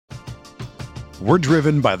We're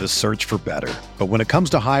driven by the search for better. But when it comes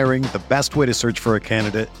to hiring, the best way to search for a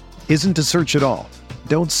candidate isn't to search at all.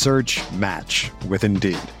 Don't search, match with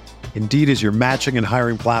Indeed. Indeed is your matching and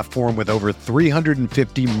hiring platform with over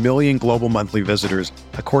 350 million global monthly visitors,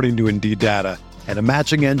 according to Indeed data, and a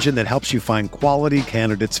matching engine that helps you find quality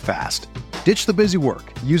candidates fast. Ditch the busy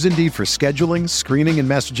work. Use Indeed for scheduling, screening, and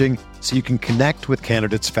messaging so you can connect with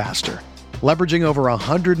candidates faster. Leveraging over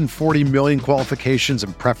 140 million qualifications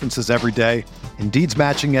and preferences every day, Indeed's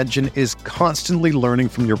matching engine is constantly learning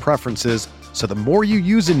from your preferences, so the more you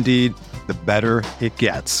use Indeed, the better it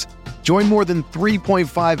gets. Join more than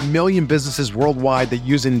 3.5 million businesses worldwide that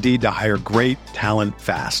use Indeed to hire great talent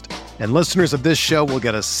fast. And listeners of this show will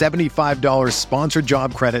get a $75 sponsored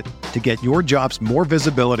job credit to get your jobs more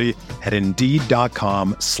visibility at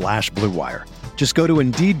Indeed.com/Blue Wire. Just go to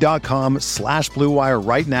Indeed.com/Blue Wire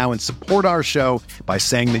right now and support our show by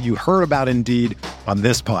saying that you heard about Indeed on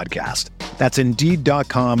this podcast. That's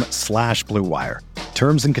Indeed.com/Blue Wire.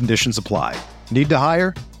 Terms and conditions apply. Need to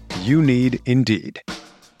hire? You need Indeed.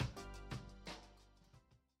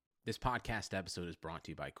 This podcast episode is brought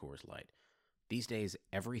to you by Coors Light. These days,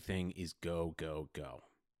 everything is go, go, go.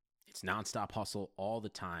 It's nonstop hustle all the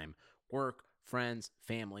time. Work, friends,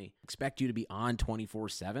 family, expect you to be on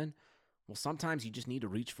 24/7. Well, sometimes you just need to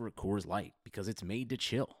reach for a Coors Light because it's made to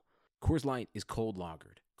chill. Coors Light is cold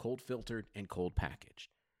lagered, cold filtered, and cold packaged.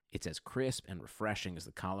 It's as crisp and refreshing as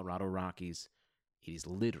the Colorado Rockies. It is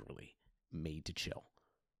literally made to chill.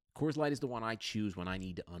 Coors Light is the one I choose when I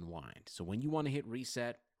need to unwind. So when you want to hit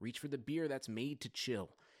reset, reach for the beer that's made to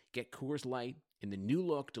chill. Get Coors Light in the new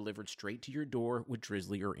look delivered straight to your door with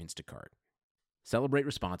Drizzly or Instacart. Celebrate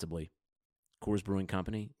responsibly. Coors Brewing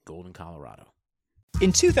Company, Golden, Colorado.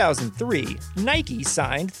 In 2003, Nike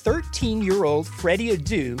signed 13-year-old Freddie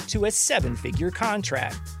Adu to a 7-figure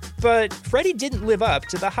contract. But Freddie didn't live up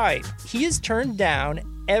to the hype. He has turned down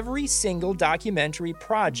every single documentary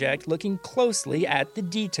project looking closely at the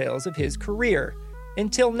details of his career.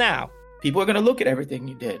 Until now. People are going to look at everything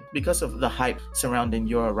you did because of the hype surrounding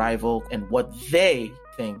your arrival and what they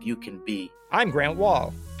think you can be. I'm Grant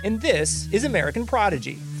Wall, and this is American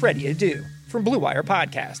Prodigy, Freddie Adu, from Blue Wire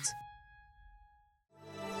Podcasts.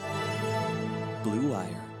 Blue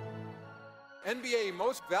Wire. NBA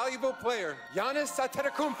Most Valuable Player, Giannis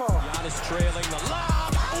Antetokounmpo. Giannis trailing the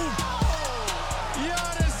lob.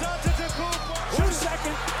 Giannis Antetokounmpo. 2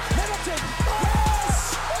 seconds. Middleton.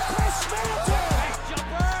 Yes! Chris Middleton. Back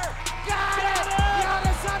jumper. Got it.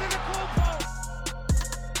 Giannis Antetokounmpo.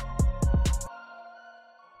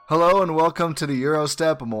 Hello and welcome to the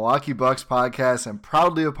Eurostep, a Milwaukee Bucks podcast, and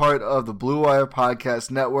proudly a part of the Blue Wire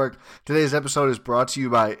Podcast Network. Today's episode is brought to you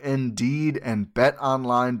by Indeed and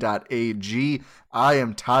BetOnline.ag. I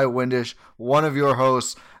am Ty Windish, one of your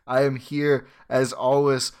hosts. I am here, as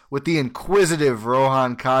always, with the inquisitive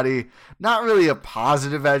Rohan Kadi. Not really a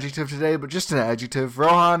positive adjective today, but just an adjective.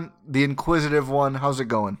 Rohan, the inquisitive one, how's it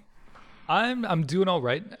going? I'm doing all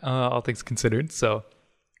right, all things considered, so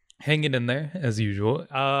hanging in there, as usual.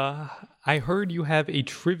 I heard you have a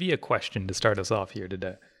trivia question to start us off here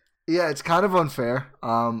today. Yeah, it's kind of unfair.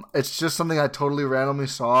 It's just something I totally randomly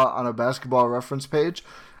saw on a basketball reference page,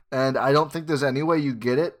 and I don't think there's any way you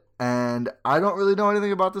get it, and I don't really know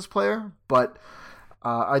anything about this player, but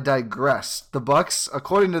I digress. The Bucks,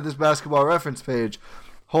 according to this basketball reference page,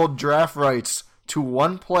 hold draft rights to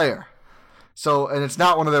one player. So, and it's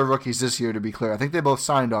not one of their rookies this year, to be clear. I think they both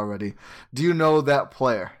signed already. Do you know that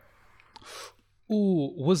player?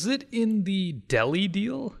 Ooh, was it in the Delhi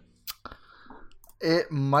deal?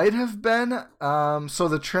 It might have been. So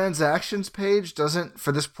the transactions page doesn't,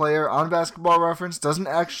 for this player on Basketball Reference, doesn't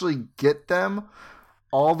actually get them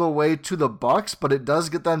all the way to the Bucks, but it does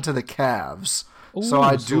get them to the Cavs. Ooh, so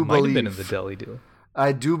I it do might have believe been in the Delhi deal.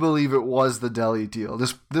 I do believe it was the Delhi deal.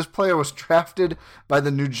 This player was drafted by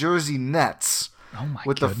the New Jersey Nets. Oh my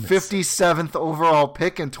with goodness. the 57th overall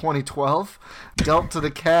pick in 2012, dealt to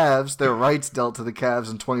the Cavs. Their rights dealt to the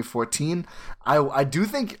Cavs in 2014. I do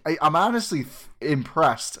think I'm honestly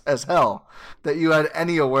impressed as hell that you had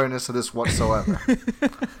any awareness of this whatsoever.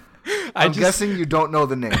 I'm guessing you don't know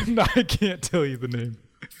the name. No, I can't tell you the name.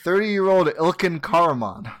 30-year-old Ilkin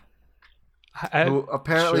Karaman, who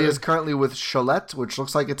apparently sure. is currently with Cholet, which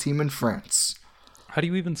looks like a team in France. How do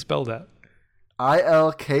you even spell that?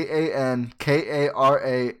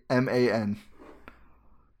 ILKANKARAMAN.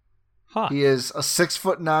 Huh. He is a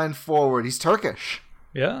 6'9" forward. He's Turkish.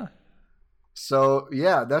 Yeah. So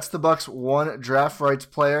yeah, that's the Bucks' one draft rights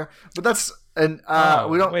player. But that's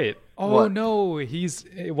we don't wait. Oh what? No,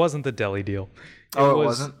 it wasn't the Delhi deal. It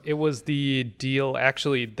wasn't. It was the deal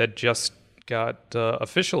actually that just got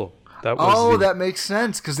official That was that makes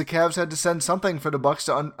sense because the Cavs had to send something for the Bucks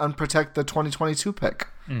to unprotect the 2022 pick.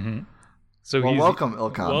 Mm-hmm. So welcome,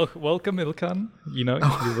 Ilkan. Welcome, Ilkan. You know,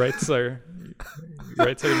 your rights are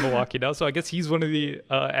in Milwaukee now. So I guess he's one of the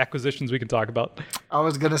acquisitions we can talk about. I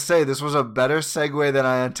was gonna say this was a better segue than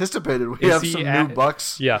I anticipated. We have some new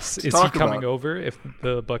Bucks. Yes, is he coming over if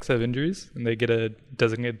the Bucks have injuries and they get a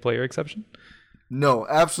designated player exception? No,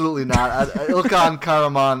 absolutely not. Ilkan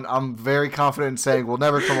Karaman, I'm very confident in saying will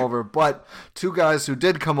never come over. But two guys who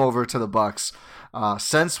did come over to the Bucks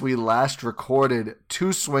since we last recorded, two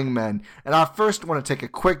swingmen. And I first want to take a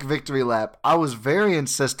quick victory lap. I was very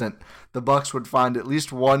insistent the Bucks would find at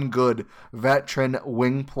least one good veteran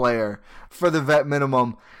wing player for the vet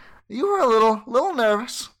minimum. You were a little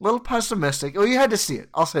nervous, a little pessimistic. Oh, you had to see it.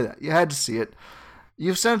 I'll say that. You had to see it.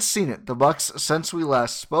 You've since seen it. The Bucks, since we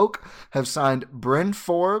last spoke, have signed Bryn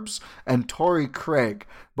Forbes and Torrey Craig,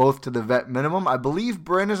 both to the vet minimum. I believe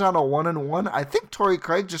Bryn is on a 1-1. I think Torrey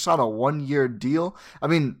Craig just on a 1-year deal. I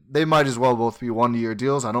mean, they might as well both be 1-year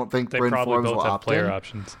deals. I don't think Bryn Forbes will opt in. They probably both have player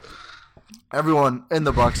options. Everyone in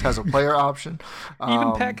the Bucks has a player option.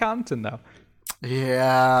 Even Pat Connaughton, though.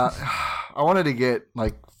 Yeah, I wanted to get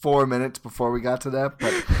 4 minutes before we got to that,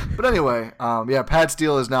 but anyway, Pat's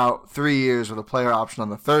deal is now 3 years with a player option on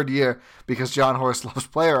the third year because John Horst loves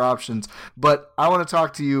player options. But I want to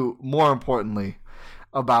talk to you more importantly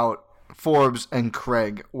about Forbes and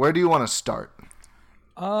Craig. Where do you want to start?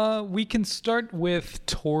 We can start with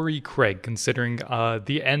Torrey Craig, considering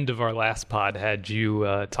the end of our last pod had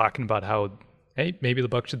you talking about how, hey, maybe the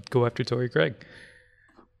Bucks should go after Torrey Craig.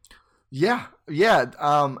 Yeah.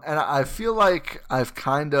 And I feel like I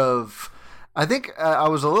think I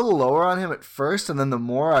was a little lower on him at first, and then the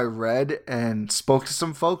more I read and spoke to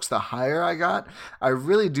some folks, the higher I got. I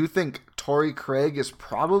really do think Torrey Craig is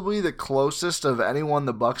probably the closest of anyone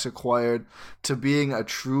the Bucks acquired to being a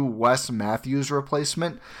true Wes Matthews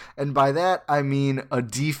replacement. And by that, I mean a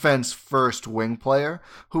defense-first wing player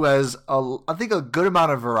who has, I think, a good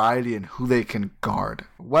amount of variety in who they can guard.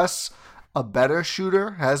 Wes, a better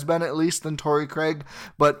shooter, has been at least, than Torrey Craig,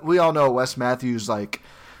 but we all know Wes Matthews,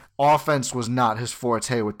 offense was not his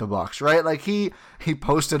forte with the Bucks, right? He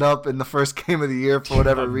posted up in the first game of the year for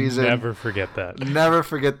whatever reason. Never forget that. Never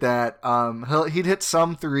forget that. He'd hit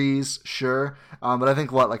some threes, sure, but I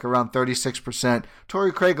think around 36%.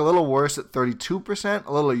 Torrey Craig a little worse at 32%,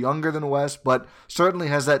 a little younger than Wes, but certainly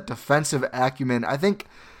has that defensive acumen. I think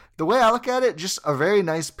the way I look at it, just a very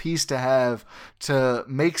nice piece to have to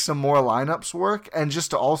make some more lineups work and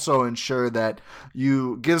just to also ensure that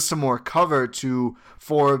you give some more cover to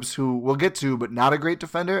Forbes, who we'll get to, but not a great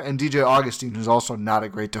defender, and DJ Augustine, who's also not a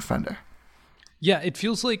great defender. Yeah, it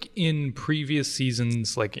feels like in previous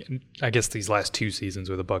seasons, I guess these last two seasons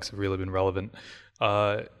where the Bucks have really been relevant,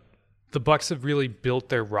 the Bucks have really built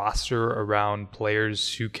their roster around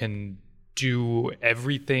players who can do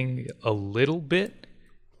everything a little bit.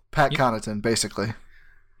 Pat Connaughton, basically.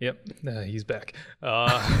 Yep, he's back.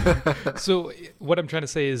 So what I'm trying to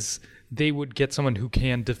say is they would get someone who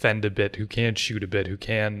can defend a bit, who can shoot a bit, who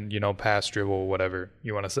can, pass dribble, whatever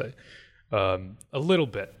you want to say, a little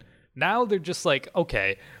bit. Now they're just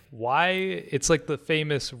okay, why? It's like the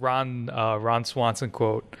famous Ron Swanson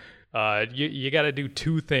quote. You got to do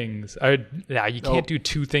two things. You can't do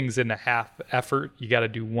two things in a half effort. You got to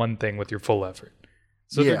do one thing with your full effort.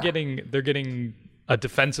 So they're getting a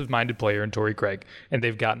defensive-minded player in Torrey Craig, and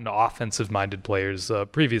they've gotten offensive-minded players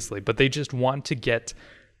previously, but they just want to get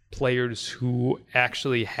players who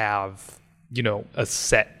actually have, a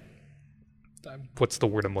set. What's the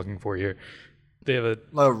word I'm looking for here? They have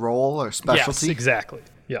a role or specialty. Yes, exactly.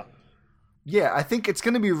 Yeah. Yeah, I think it's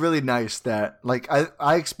going to be really nice that,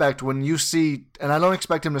 I expect when you see, and I don't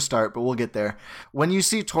expect him to start, but we'll get there. When you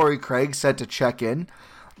see Torrey Craig set to check in,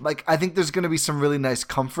 I think there's going to be some really nice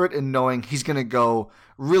comfort in knowing he's going to go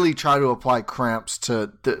really try to apply clamps. He's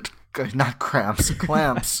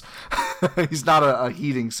not a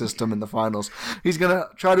heating system in the finals. He's going to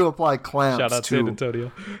try to apply clamps. Shout out San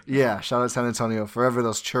Antonio. Yeah, shout out San Antonio. Forever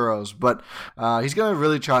those churros. But he's going to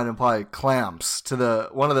really try and apply clamps to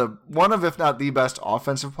one of if not the best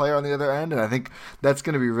offensive player on the other end, and I think that's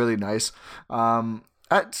going to be really nice.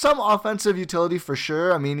 At some offensive utility for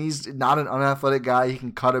sure. I mean, he's not an unathletic guy. He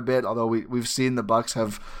can cut a bit, although we've seen the Bucks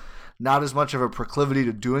have not as much of a proclivity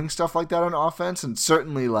to doing stuff like that on offense. And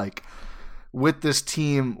certainly, with this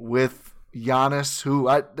team, with Giannis, who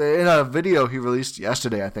in a video he released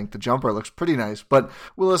yesterday, I think the jumper looks pretty nice, but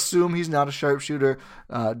we'll assume he's not a sharpshooter.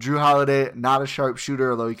 Drew Holiday, not a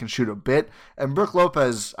sharpshooter, although he can shoot a bit. And Brook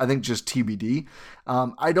Lopez, I think just TBD.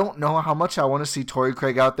 I don't know how much I want to see Torrey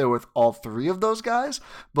Craig out there with all three of those guys,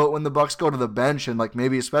 but when the Bucks go to the bench and like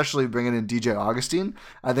maybe especially bringing in DJ Augustine,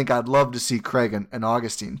 I think I'd love to see Craig and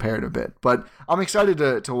Augustine paired a bit. But I'm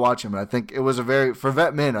excited to watch him, and I think it was for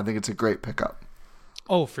vet min, I think it's a great pickup.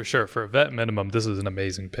 Oh, for sure. For a vet minimum, this is an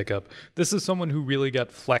amazing pickup. This is someone who really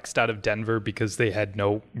got flexed out of Denver because they had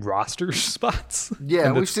no roster spots. Yeah,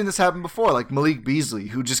 and we've seen this happen before, like Malik Beasley,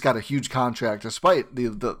 who just got a huge contract despite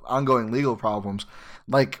the ongoing legal problems.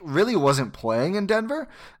 Like, really wasn't playing in Denver,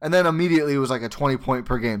 and then immediately was like a 20-point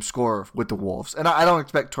per game scorer with the Wolves. And I don't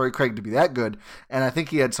expect Torrey Craig to be that good, and I think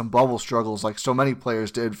he had some bubble struggles like so many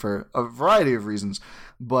players did for a variety of reasons.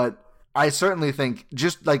 But I certainly think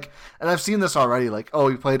just like, and I've seen this already, like, oh,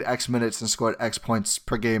 he played X minutes and scored X points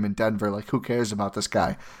per game in Denver. Like, who cares about this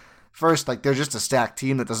guy? First, like, they're just a stacked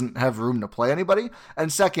team that doesn't have room to play anybody.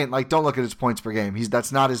 And second, like, don't look at his points per game.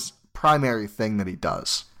 That's not his primary thing that he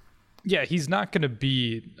does. Yeah, he's not going to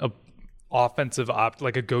be a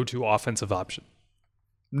go-to offensive option.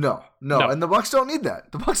 No, and the Bucks don't need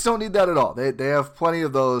that. The Bucks don't need that at all. They have plenty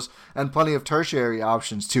of those and plenty of tertiary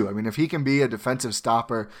options too. I mean, if he can be a defensive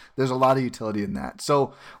stopper, there's a lot of utility in that.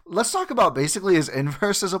 So let's talk about basically his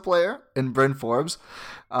inverse as a player in Bryn Forbes.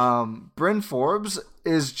 Bryn Forbes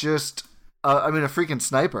is just, a freaking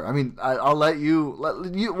sniper. I mean, I'll let you.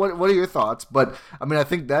 What are your thoughts? But I mean, I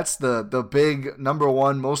think that's the big number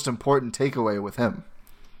one most important takeaway with him.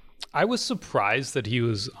 I was surprised that he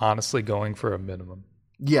was honestly going for a minimum.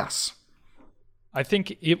 Yes. I think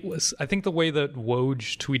the way that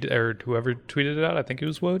Woj tweeted, or whoever tweeted it out, I think it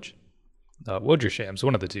was Woj. Woj or Shams,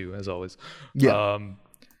 one of the two, as always. Yeah.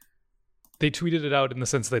 They tweeted it out in the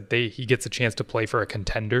sense that he gets a chance to play for a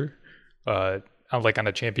contender, like on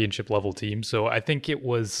a championship level team. So I think it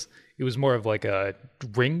was more of like a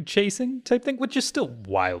ring chasing type thing, which is still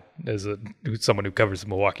wild as someone who covers the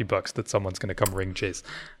Milwaukee Bucks that someone's going to come ring chase.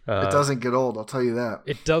 It doesn't get old, I'll tell you that.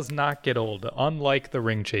 It does not get old, unlike the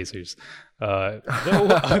ring chasers.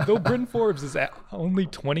 Though Bryn Forbes is only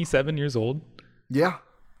 27 years old. Yeah.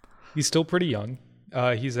 He's still pretty young.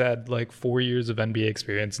 He's had like 4 years of NBA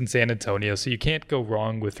experience in San Antonio, so you can't go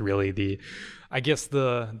wrong with really the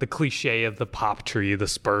cliche of the pop tree, the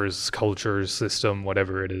Spurs culture system,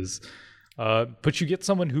 whatever it is. But you get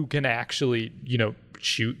someone who can actually,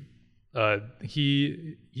 shoot.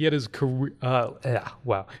 He had his career.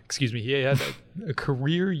 He had a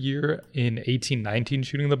career year in 18-19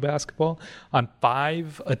 shooting the basketball. On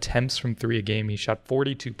 5 attempts from 3 a game, he shot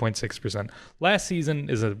 42.6%. Last season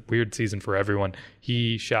is a weird season for everyone.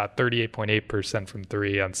 He shot 38.8% from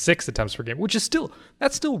 3 on 6 attempts per game, which is still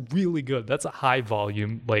really good. That's a high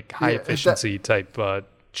volume, like high efficiency type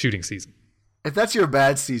shooting season. If that's your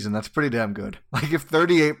bad season, that's pretty damn good. Like if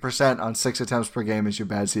 38% on 6 attempts per game is your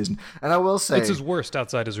bad season. And I will say, it's his worst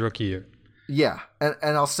outside his rookie year. Yeah. And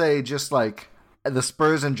I'll say just like the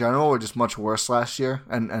Spurs in general were just much worse last year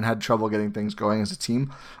and had trouble getting things going as a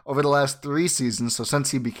team. Over the last 3 seasons, so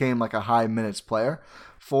since he became like a high minutes player,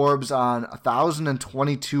 Forbes on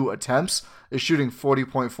 1,022 attempts is shooting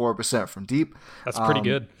 40.4% from deep. That's pretty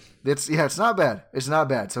good. It's not bad. It's not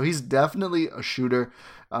bad. So he's definitely a shooter.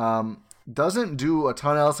 Doesn't do a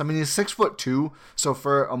ton else. I mean, he's 6'2", so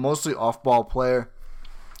for a mostly off-ball player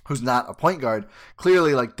who's not a point guard,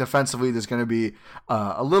 clearly, like defensively, there's going to be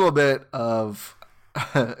a little bit of,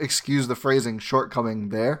 excuse the phrasing, shortcoming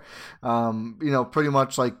there. Pretty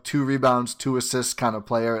much like 2 rebounds, 2 assists kind of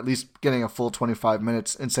player. At least getting a full 25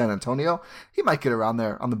 minutes in San Antonio. He might get around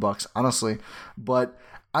there on the Bucks, honestly, but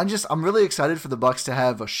I'm really excited for the Bucks to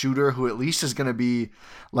have a shooter who at least is going to be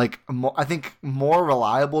like I think more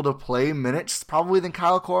reliable to play minutes probably than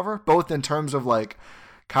Kyle Korver, both in terms of like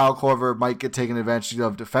Kyle Korver might get taken advantage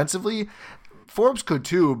of defensively. Forbes could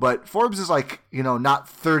too, but Forbes is like, not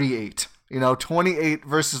 38. 28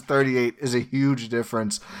 versus 38 is a huge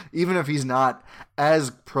difference. Even if he's not as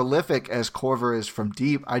prolific as Korver is from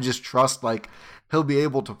deep, I just trust like he'll be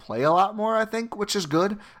able to play a lot more, I think, which is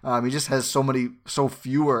good. He just has so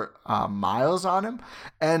fewer miles on him.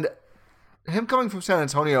 And him coming from San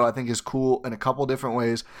Antonio, I think, is cool in a couple different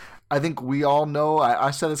ways. I think we all know,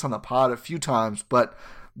 I said this on the pod a few times, but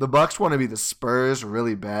the Bucks want to be the Spurs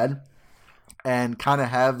really bad and kind of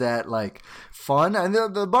have that like fun. And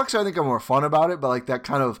the Bucks, I think, are more fun about it, but like that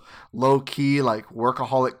kind of low-key, like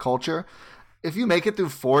workaholic culture. If you make it through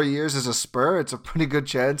 4 years as a Spur, it's a pretty good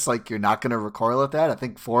chance like you're not going to recoil at that. I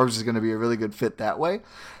think Forbes is going to be a really good fit that way.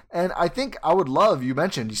 And I think I would love, you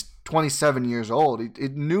mentioned he's 27 years old. He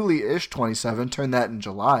newly-ish 27, turned that in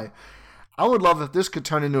July. I would love if this could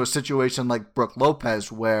turn into a situation like Brook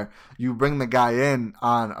Lopez, where you bring the guy in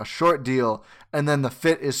on a short deal, and then the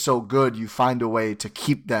fit is so good you find a way to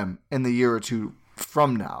keep them in the year or two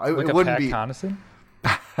from now. Like it a wouldn't Pat be Connaughton?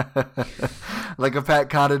 like a Pat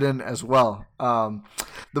Connaughton as well.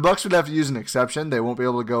 The Bucks would have to use an exception. They won't be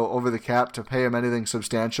able to go over the cap to pay him anything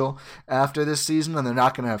substantial after this season, and they're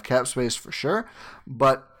not going to have cap space for sure.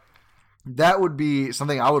 But that would be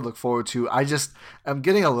something I would look forward to. I'm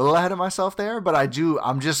getting a little ahead of myself there, but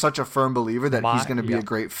I'm just such a firm believer that he's going to be a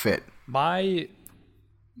great fit. My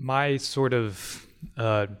sort of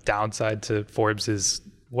downside to Forbes is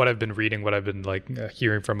what I've been reading, what I've been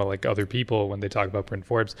hearing from other people when they talk about Bryn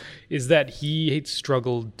Forbes, is that he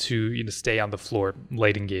struggled to stay on the floor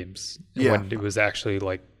late in games when it was actually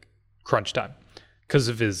crunch time because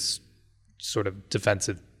of his sort of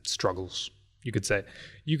defensive struggles. You could say,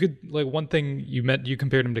 one thing you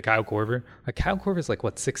compared him to Kyle Korver. Kyle Korver's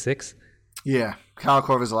 6'6". Yeah, Kyle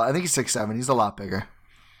Korver's I think he's 6'7". He's a lot bigger.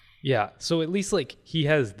 Yeah, so at least he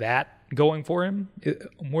has that going for him.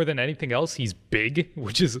 More than anything else, he's big,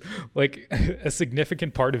 which is a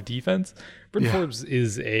significant part of defense. Bryn Forbes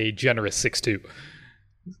is a generous 6'2".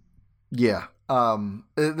 Yeah,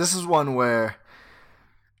 this is one where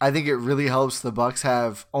I think it really helps the Bucks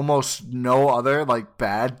have almost no other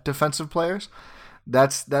bad defensive players.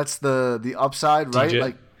 That's the upside, right?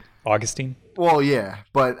 DJ, Augustine. Well, yeah,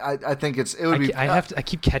 but I think it would be. I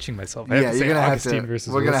keep catching myself. We're gonna have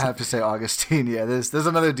to say Augustine. Yeah, there's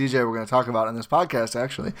another DJ we're gonna talk about in this podcast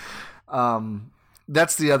actually.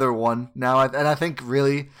 That's the other one now, and I think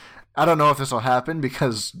really, I don't know if this will happen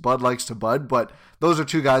because Bud likes to bud, but those are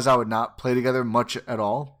two guys I would not play together much at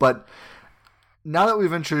all. But now that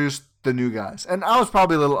we've introduced the new guys, and I was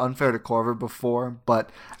probably a little unfair to Korver before, but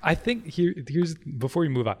I think here's before we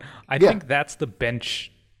move on. I think that's the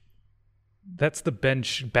bench. That's the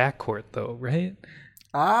bench backcourt, though, right?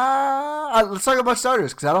 Let's talk about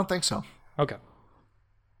starters, because I don't think so. Okay.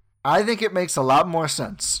 I think it makes a lot more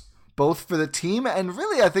sense, both for the team and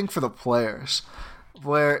really, I think, for the players,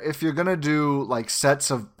 where if you're going to do, sets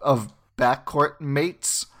of backcourt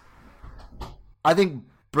mates, I think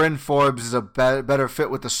Bryn Forbes is a better fit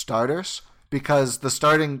with the starters, because the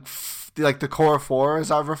starting, the core four, as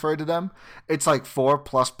I've referred to them, it's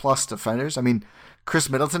 4++ defenders. I mean,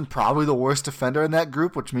 Chris Middleton, probably the worst defender in that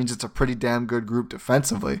group, which means it's a pretty damn good group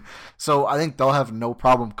defensively. So I think they'll have no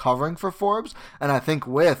problem covering for Forbes. And I think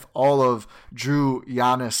with all of Drew,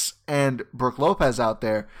 Giannis, and Brook Lopez out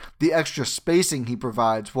there, the extra spacing he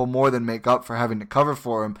provides will more than make up for having to cover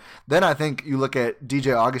for him. Then I think you look at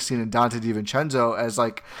DJ Augustine and Dante DiVincenzo as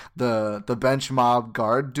the bench mob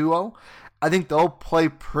guard duo. I think they'll play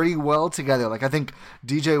pretty well together. I think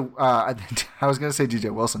I was going to say DJ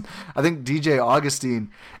Wilson. I think DJ Augustine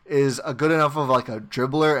is a good enough of a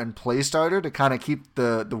dribbler and play starter to kind of keep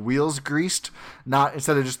the wheels greased. Not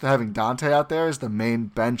instead of just having Dante out there as the main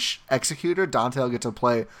bench executor, Dante will get to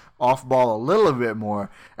play off ball a little bit more.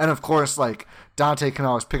 And of course, Dante can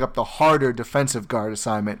always pick up the harder defensive guard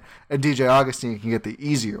assignment, and DJ Augustine can get the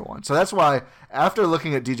easier one. So that's why, after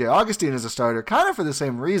looking at DJ Augustine as a starter, kind of for the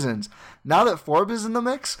same reasons, now that Forbes is in the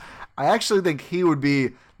mix, I actually think he would be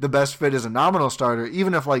the best fit as a nominal starter,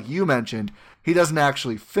 even if, you mentioned, he doesn't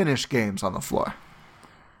actually finish games on the floor.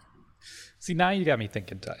 See, now you got me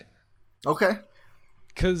thinking, Ty. Okay.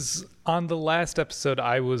 Because on the last episode,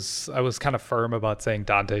 I was kind of firm about saying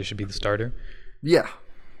Dante should be the starter. Yeah.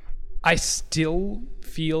 I still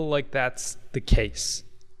feel like that's the case.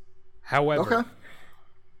 However,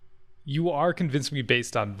 you are convincing me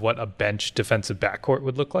based on what a bench defensive backcourt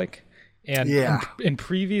would look like. And in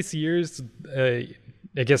previous years, I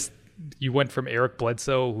guess you went from Eric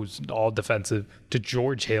Bledsoe, who's all defensive, to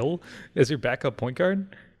George Hill as your backup point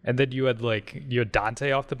guard. And then you had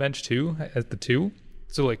Dante off the bench too, as the two.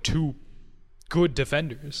 So two good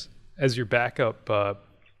defenders as your backup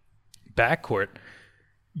backcourt.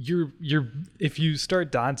 You're if you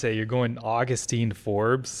start Dante, you're going Augustine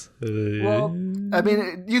Forbes. Well, I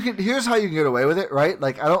mean, here's how you can get away with it, right?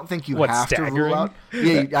 I don't think you have staggering? to rule out.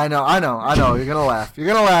 Yeah, I know. You're gonna laugh.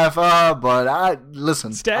 But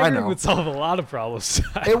listen. Staggering would solve a lot of problems.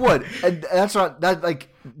 It would, and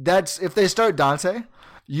that's if they start Dante,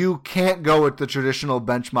 you can't go with the traditional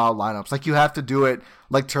bench mob lineups. You have to do it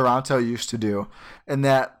like Toronto used to do, and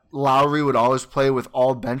that Lowry would always play with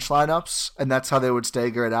all bench lineups, and that's how they would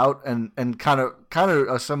stagger it out, and kind of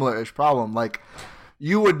a similar-ish problem.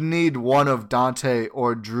 You would need one of Dante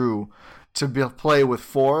or Drew to play with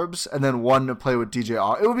Forbes and then one to play with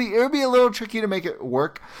DJ. It would be a little tricky to make it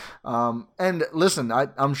work. And listen,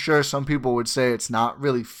 I'm sure some people would say it's not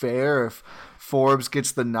really fair if Forbes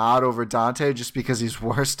gets the nod over Dante just because he's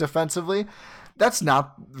worse defensively. That's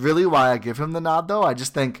not really why I give him the nod, though. I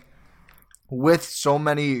just think with so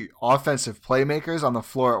many offensive playmakers on the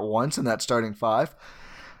floor at once in that starting five,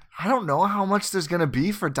 I don't know how much there's going to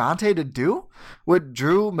be for Dante to do with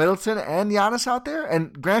Drew, Middleton, and Giannis out there.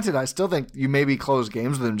 And granted, I still think you maybe close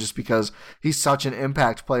games with him just because he's such an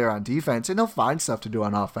impact player on defense, and he'll find stuff to do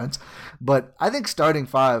on offense. But I think starting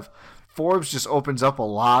five, Forbes just opens up a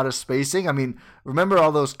lot of spacing. I mean, remember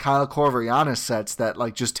all those Kyle Korver Giannis sets that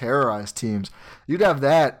like just terrorize teams? You'd have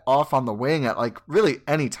that off on the wing at like really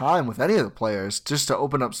any time with any of the players just to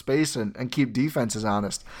open up space and keep defenses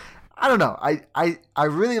honest. I don't know. I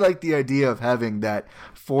really like the idea of having that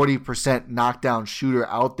 40% knockdown shooter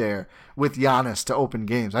out there with Giannis to open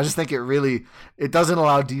games. I just think it doesn't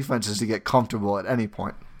allow defenses to get comfortable at any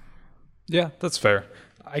point. Yeah, that's fair.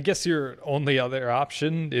 I guess your only other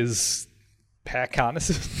option is Pat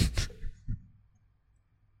Connaughton.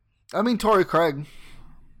 I mean, Torrey Craig.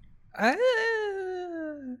 I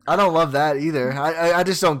don't love that either. I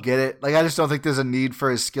just don't get it. Like, I just don't think there's a need for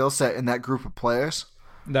his skill set in that group of players.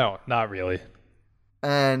 No, not really.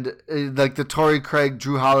 And like the Torrey Craig,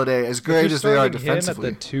 Drew Holiday, as great as they are defensively,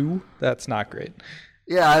 him at the 2, that's not great.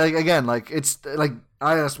 Yeah, it's like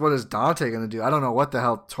I asked, what is Dante going to do? I don't know what the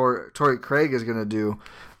hell Torrey Craig is going to do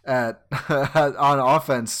at on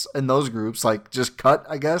offense in those groups. Like just cut,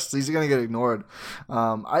 I guess. He's going to get ignored.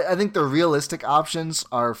 I think the realistic options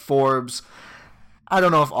are Forbes. I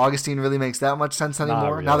don't know if Augustine really makes that much sense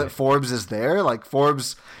anymore. Really. Now that Forbes is there, like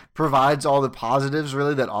Forbes provides all the positives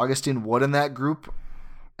really that Augustine would in that group,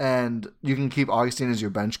 and you can keep Augustine as your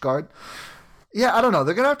bench guard. Yeah, I don't know.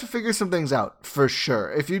 They're going to have to figure some things out for sure.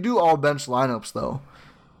 If you do all bench lineups, though,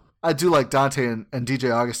 I do like Dante and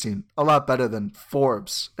DJ Augustine a lot better than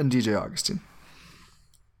Forbes and DJ Augustine.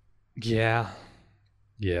 Yeah.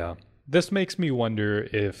 This makes me wonder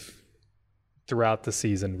if throughout the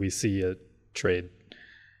season we see a trade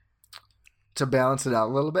to balance it out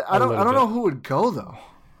a little bit. I don't know who would go though.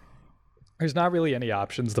 There's not really any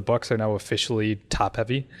options. The Bucks are now officially top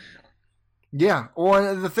heavy. Yeah.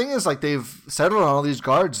 Well, the thing is, like, they've settled on all these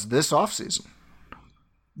guards this offseason.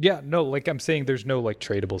 Yeah, no, like I'm saying, there's no like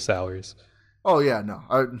tradable salaries. Oh yeah, no,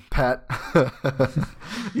 Pat.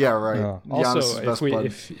 Yeah, right. Also,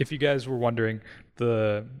 if you guys were wondering,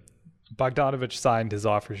 the Bogdanovich signed his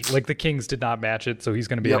offer. Like the Kings did not match it, so he's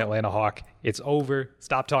going to be an Atlanta Hawk. It's over.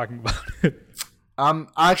 Stop talking about it.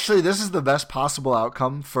 Actually, this is the best possible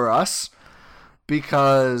outcome for us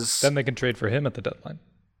because then they can trade for him at the deadline.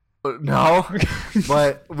 No,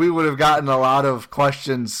 but we would have gotten a lot of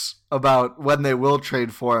questions about when they will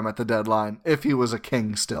trade for him at the deadline if he was a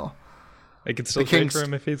King still. They could still trade for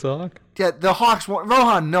him if he's a Hawk? Yeah, the Hawks won't.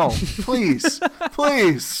 Rohan, no. Please.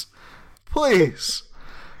 Please.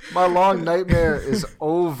 My long nightmare is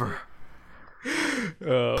over.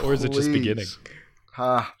 Or is it just beginning?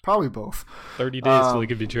 Probably both. 30 days till he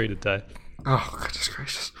can be traded, Ty. Oh, goodness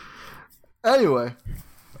gracious. Anyway,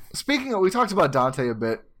 speaking of, we talked about Dante a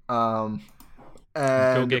bit. And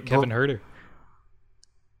go get Kevin Huerter.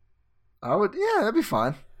 That'd be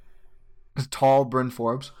fine. Tall Bryn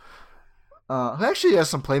Forbes. Who actually has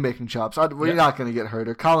some playmaking chops. We're not going to get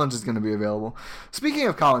Huerter. Collins is going to be available. Speaking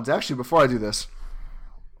of Collins, actually, before I do this,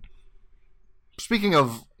 speaking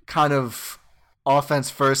of kind of offense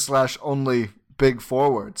first / only big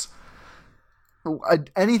forwards,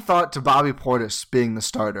 any thought to Bobby Portis being the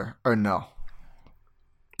starter or no?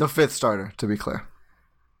 The 5th starter, to be clear.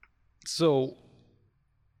 So,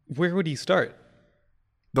 where would he start?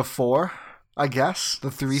 The 4, I guess. The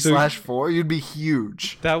 3/4. You'd be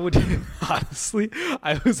huge. That would honestly.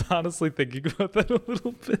 I was honestly thinking about that a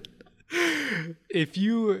little bit. If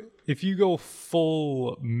you go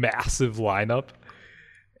full massive lineup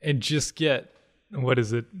and just get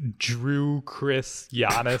Drew, Chris,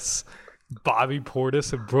 Giannis, Bobby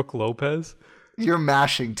Portis, and Brook Lopez. You're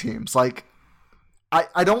mashing teams. Like,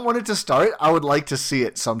 I don't want it to start. I would like to see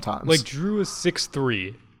it sometimes. Like, Drew is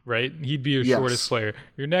 6'3", right? He'd be your shortest player.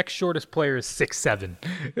 Your next shortest player is 6'7".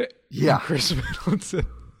 Yeah. Chris Middleton.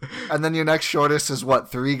 And then your next shortest is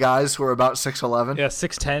 3 guys who are about 6'11"? Yeah,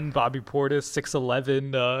 6'10", Bobby Portis,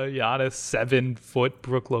 6'11", Giannis, 7 foot,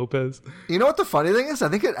 Brook Lopez. You know what the funny thing is? I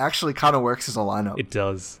think it actually kind of works as a lineup. It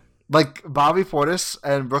does. Like, Bobby Portis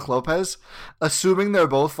and Brook Lopez, assuming they're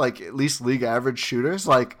both, like, at least league average shooters,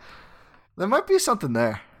 like, there might be something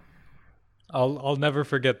there. I'll never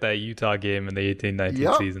forget that Utah game in the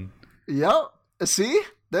 18-19 season. Yep. See?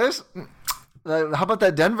 There's How about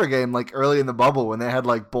that Denver game, like early in the bubble when they had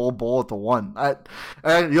like Bull at the 1,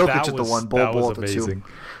 and Jokic at the 1, Bull at the 2.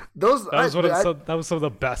 That was some of the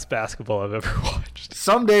best basketball I've ever watched.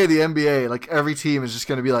 Someday the NBA, like every team is just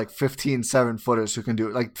going to be like 15 7-footers who can do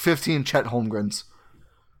it, like 15 Chet Holmgrens.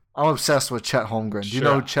 I'm obsessed with Chet Holmgren. Do you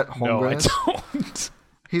know who Chet Holmgren is? No, I don't.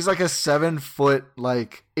 He's like a 7-foot,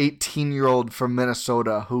 like 18-year-old from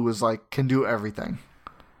Minnesota who was like can do everything.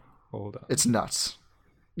 Hold on. It's nuts.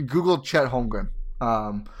 Google Chet Holmgren.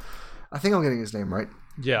 I think I'm getting his name right.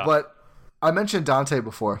 Yeah. But I mentioned Dante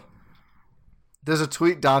before. There's a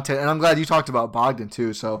tweet, Dante, and I'm glad you talked about Bogdan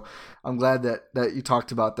too. So I'm glad that you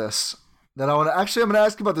talked about this. I'm going to ask you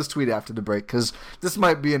about this tweet after the break because this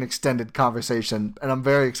might be an extended conversation, and I'm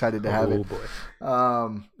very excited to have it.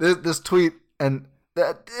 Oh boy. This tweet, and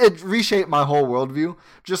it reshaped my whole worldview,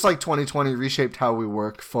 just like 2020 reshaped how we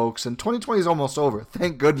work, folks. And 2020 is almost over,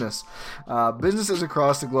 thank goodness. Businesses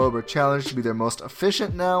across the globe are challenged to be their most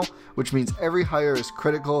efficient now, which means every hire is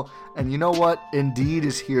critical. And you know what? Indeed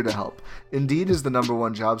is here to help. Indeed is the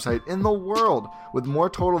 #1 job site in the world, with more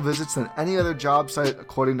total visits than any other job site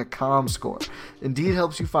according to ComScore. Indeed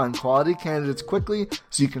helps you find quality candidates quickly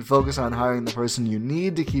so you can focus on hiring the person you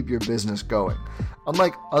need to keep your business going.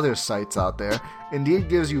 Unlike other sites out there, Indeed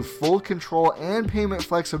gives you full control and payment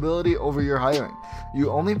flexibility over your hiring.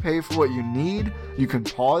 You only pay for what you need, you can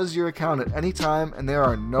pause your account at any time, and there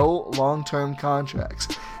are no long-term contracts.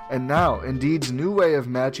 And now, Indeed's new way of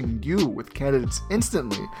matching you with candidates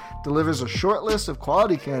instantly delivers a short list of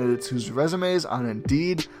quality candidates whose resumes on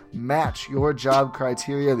Indeed match your job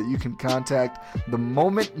criteria that you can contact the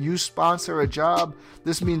moment you sponsor a job.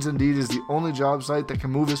 This means Indeed is the only job site that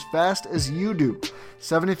can move as fast as you do.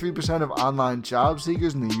 73% of online job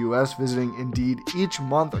seekers in the U.S. visiting Indeed each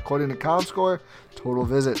month, according to ComScore, total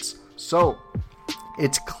visits. So,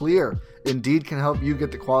 it's clear Indeed can help you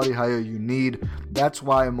get the quality hire you need. That's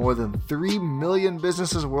why more than 3 million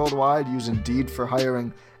businesses worldwide use Indeed for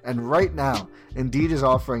hiring. And right now, Indeed is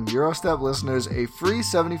offering Eurostep listeners a free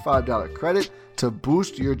 $75 credit to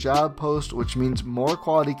boost your job post, which means more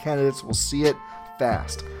quality candidates will see it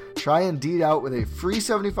fast. Try Indeed out with a free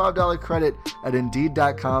 $75 credit at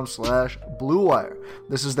Indeed.com/BlueWire.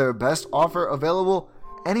 This is their best offer available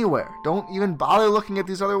anywhere. Don't even bother looking at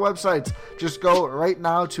these other websites. Just go right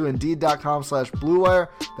now to Indeed.com/BlueWire.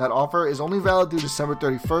 That offer is only valid through December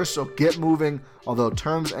 31st, so get moving, although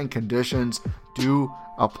terms and conditions do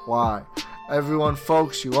apply. Everyone,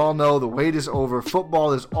 folks, you all know the wait is over.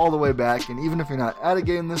 Football is all the way back, and even if you're not at a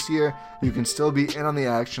game this year, you can still be in on the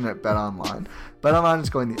action at BetOnline. BetOnline is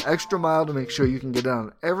going the extra mile to make sure you can get in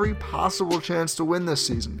on every possible chance to win this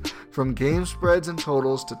season. From game spreads and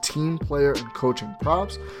totals to team, player, and coaching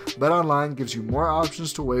props, BetOnline gives you more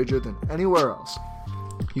options to wager than anywhere else.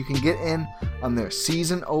 You can get in on their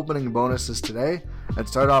season opening bonuses today and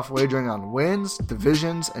start off wagering on wins,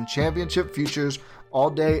 divisions, and championship futures all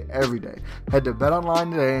day, every day. Head to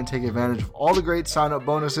BetOnline today and take advantage of all the great sign-up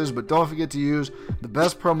bonuses, but don't forget to use the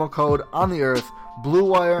best promo code on the earth,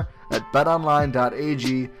 BlueWire, at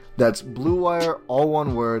betonline.ag. That's BlueWire, all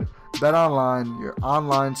one word. BetOnline, your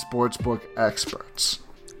online sportsbook experts.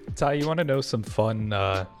 Ty, you want to know some fun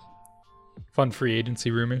free agency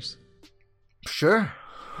rumors? Sure.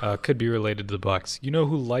 Could be related to the Bucks. You know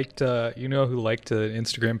who liked an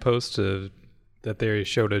Instagram post that they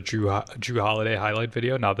showed a Drew Holiday highlight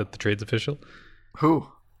video now that the trade's official? Who?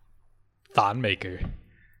 Thon Maker.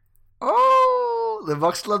 Oh, the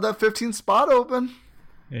Bucks still have that 15th spot open.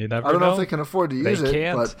 You never I don't know know if they can afford to use it.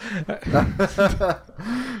 Can't. But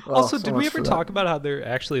well, also, so did we ever for talk that. about how they're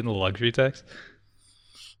actually in the luxury tax?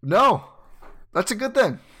 No. That's a good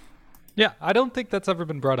thing. Yeah, I don't think that's ever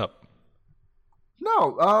been brought up.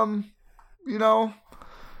 No. You know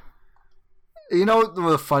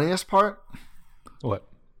the funniest part? What?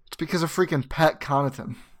 It's because of freaking Pat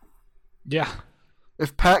Connaughton. Yeah.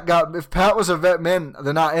 If Pat was a vet, man,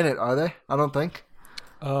 they're not in it, are they? I don't think.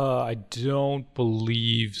 I don't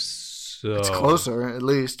believe so. It's closer, at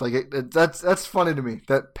least. Like that's funny to me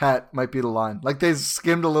that Pat might be the line. Like they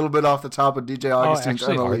skimmed a little bit off the top of DJ Augustine's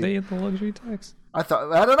actually, MLE. are they in the luxury tax? I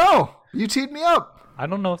don't know. You teed me up. I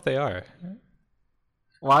don't know if they are.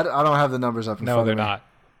 Well, I don't have the numbers up in front No, of they're me. not.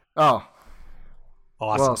 Oh.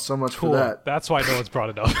 Awesome. Well, so much cool. for that. That's why no one's brought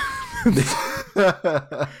it up.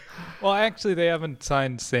 Well, actually, they haven't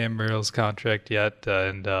signed Sam Merrill's contract yet,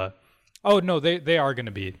 and oh no, they are going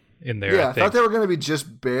to be in there. Yeah, I thought they were going to be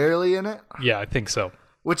just barely in it. Yeah, I think so.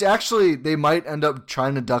 Which actually, they might end up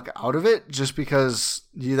trying to duck out of it, just because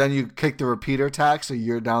you kick the repeater tax a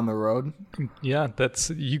year down the road. Yeah,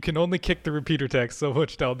 you can only kick the repeater tax so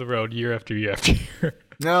much down the road year after year after year.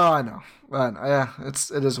 No, I know. Yeah,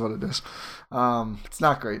 it is what it is. It's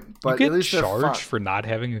not great, but you get at least charged for not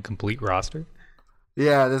having a complete roster.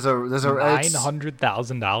 Yeah, there's a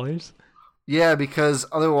 $900,000. Yeah, because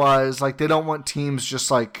otherwise, like, they don't want teams just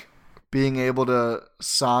like being able to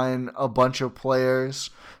sign a bunch of players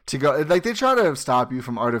to go. Like, they try to stop you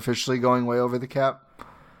from artificially going way over the cap.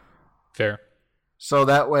 Fair. So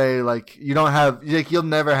that way, like, you don't have, like, you'll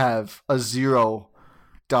never have a $0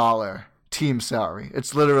 team salary.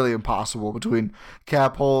 It's literally impossible between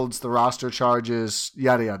cap holds, the roster charges,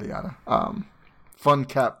 yada yada yada. Fun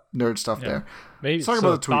cap nerd stuff there. Maybe let's talk so.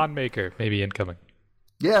 about the tweet. Thon Maker maybe incoming.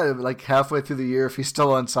 Yeah, like halfway through the year, if he's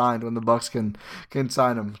still unsigned, when the Bucks can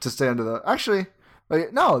sign him to stay under the. Actually,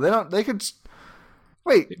 wait, no, they don't. They could.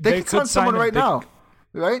 Wait, they could sign someone right now,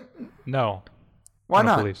 right? No. Why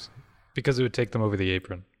not? Because it would take them over the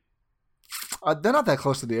apron. They're not that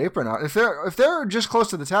close to the apron. If they're just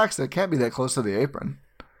close to the tax, they can't be that close to the apron.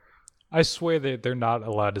 I swear they're not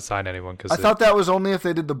allowed to sign anyone. I thought that was only if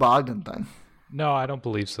they did the Bogdan thing. No, I don't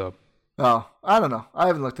believe so. Oh, I don't know. I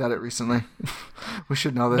haven't looked at it recently. We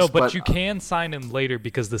should know this. No, but you can sign him later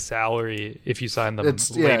because the salary, if you sign them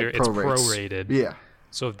later, it's prorated. Yeah.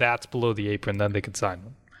 So if that's below the apron, then they can sign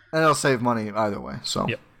them. And it'll save money either way. So.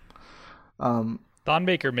 Yep. Thon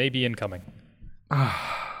Maker may be incoming.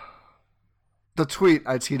 The tweet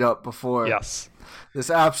I teed up before. Yes. This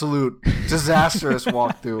absolute disastrous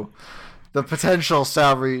walkthrough. The potential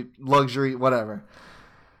salary, luxury, whatever.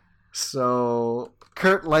 So,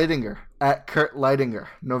 Kurt Leidinger, at Kurt Leidinger,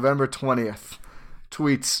 November 20th,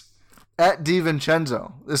 tweets, at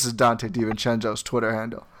DiVincenzo, this is Dante DiVincenzo's Twitter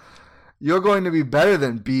handle, you're going to be better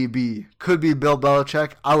than BB, could be Bill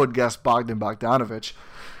Belichick, I would guess Bogdan Bogdanovic,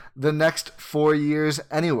 the next 4 years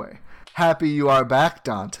anyway. Happy you are back,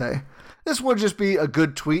 Dante. This would just be a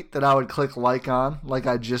good tweet that I would click like on, like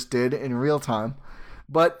I just did in real time.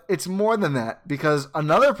 But it's more than that, because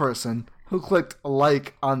another person who clicked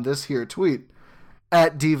like on this here tweet,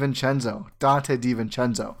 at DiVincenzo, Dante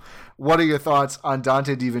DiVincenzo. What are your thoughts on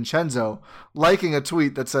Dante DiVincenzo liking a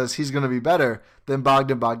tweet that says he's going to be better than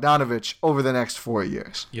Bogdan Bogdanovic over the next 4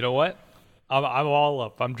 years? You know what? I'm all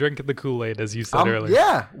up. I'm drinking the Kool-Aid, as you said earlier.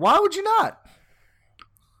 Yeah, why would you not?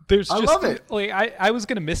 I love it. Like, I was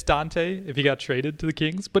going to miss Dante if he got traded to the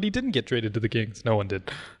Kings, but he didn't get traded to the Kings. No one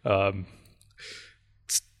did.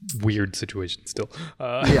 It's weird situation still.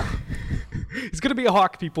 Yeah. He's going to be a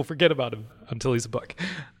Hawk. People forget about him until he's a Buck.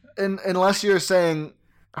 Unless you're saying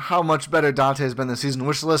how much better Dante has been this season,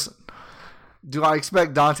 which, listen, do I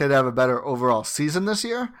expect Dante to have a better overall season this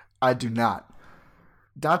year? I do not.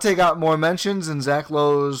 Dante got more mentions in Zach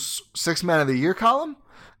Lowe's 6th Man of the Year column,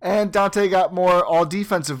 and Dante got more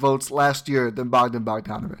all-defensive votes last year than Bogdan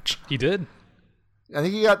Bogdanovic. He did. I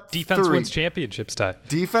think he got Defense 3. wins championships, Ty.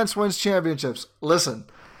 Defense wins championships. Listen,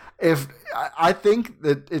 if I think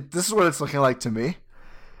that this is what it's looking like to me.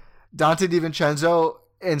 Dante DiVincenzo,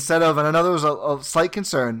 instead of, and I know there was a slight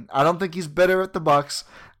concern, I don't think he's bitter at the Bucks.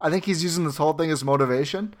 I think he's using this whole thing as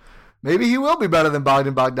motivation. Maybe he will be better than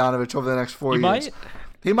Bogdan Bogdanovic over the next 4 years.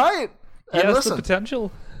 He might. He has the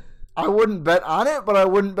potential. I wouldn't bet on it, but I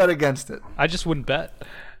wouldn't bet against it. I just wouldn't bet.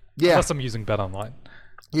 Yeah. Unless I'm using BetOnline.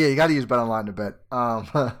 Yeah, you got to use BetOnline to bet.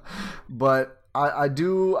 But I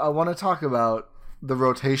want to talk about the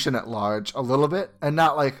rotation at large a little bit, and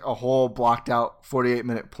not like a whole blocked out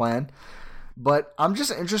 48-minute plan. But I'm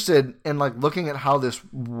just interested in like looking at how this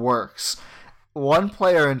works. One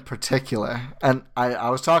player in particular, and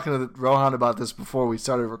I was talking to Rohan about this before we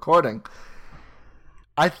started recording.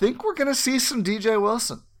 I think we're going to see some DJ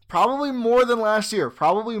Wilson. Probably more than last year.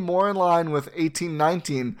 Probably more in line with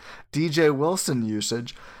 18-19 DJ Wilson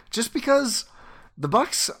usage. Just because the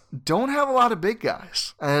Bucks don't have a lot of big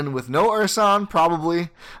guys. And with no Ersan, probably.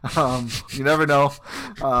 You never know.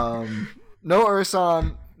 No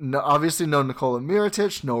Ersan. No, obviously no Nikola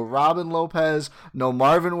Mirotic. No Robin Lopez. No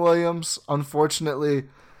Marvin Williams, unfortunately.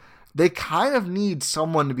 They kind of need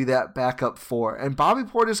someone to be that backup for. And Bobby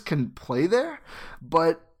Portis can play there,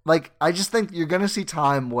 but like, I just think you're going to see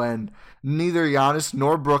time when neither Giannis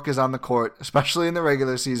nor Brook is on the court, especially in the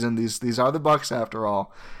regular season. These are the Bucks after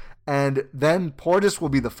all. And then Portis will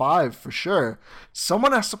be the 5 for sure.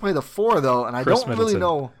 Someone has to play the 4 though, and I don't really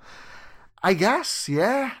know. I guess,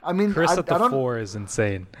 yeah. I mean, Chris at the 4 is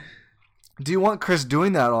insane. Do you want Chris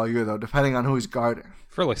doing that all year though, depending on who he's guarding?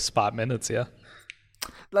 For like spot minutes, yeah.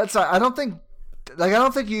 I don't think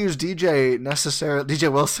you use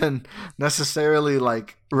DJ Wilson necessarily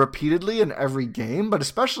like repeatedly in every game, but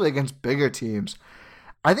especially against bigger teams,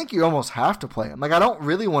 I think you almost have to play him. Like, I don't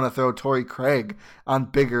really want to throw Torrey Craig on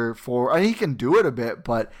bigger 4. I mean, he can do it a bit,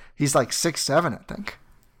 but he's like 6'7", I think.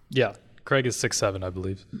 Yeah, Craig is 6'7", I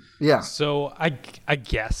believe. Yeah. So I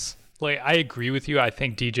guess, like, I agree with you. I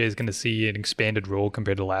think DJ is going to see an expanded role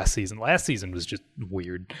compared to last season. Last season was just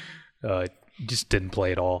weird. Just didn't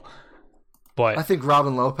play at all. But I think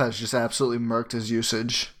Robin Lopez just absolutely murked his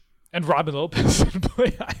usage. And Robin Lopez didn't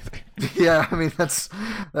play either. Yeah, I mean that's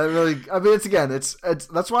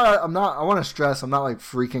why I want to stress I'm not like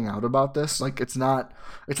freaking out about this. Like it's not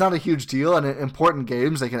a huge deal, and in important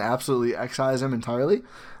games they can absolutely excise him entirely.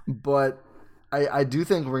 But I do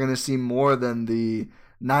think we're going to see more than the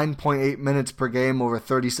 9.8 minutes per game over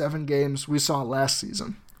 37 games we saw last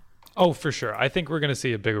season. Oh, for sure. I think we're going to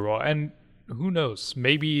see a bigger role, and who knows?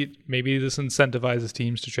 Maybe this incentivizes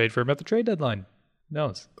teams to trade for him at the trade deadline. Who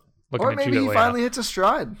knows? Or maybe he finally hits a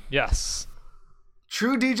stride. Yes.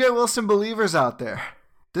 True DJ Wilson believers out there.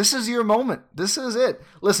 This is your moment. This is it.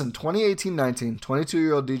 Listen, 2018-19,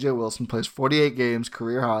 22-year-old DJ Wilson plays 48 games,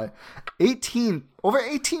 career high, over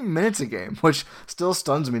 18 minutes a game, which still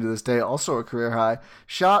stuns me to this day, also a career high.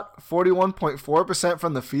 Shot 41.4%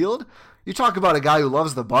 from the field. You talk about a guy who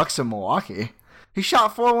loves the Bucks in Milwaukee. He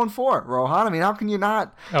shot 4-1-4, Rohan. I mean, how can you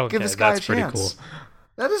not give this guy a chance? Pretty cool.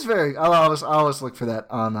 That is very. I always look for that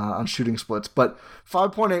on shooting splits. But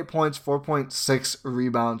 5.8 points, 4.6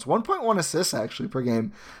 rebounds, 1.1 assists actually per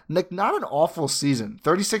game. Nick, not an awful season.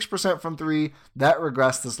 36% from three. That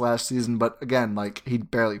regressed this last season, but again, like he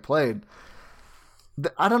barely played.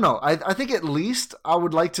 I don't know. I think at least I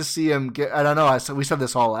would like to see him get. I don't know. We said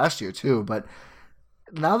this all last year too, but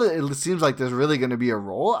now that it seems like there's really going to be a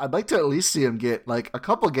role, I'd like to at least see him get like a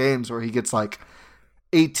couple games where he gets like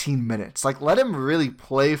 18 minutes. Like, let him really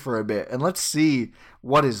play for a bit, and let's see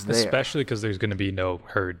what is there. Especially because there's going to be no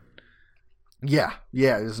Hurd. Yeah,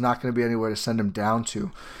 there's not going to be anywhere to send him down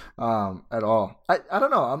to at all. I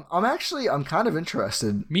don't know. I'm kind of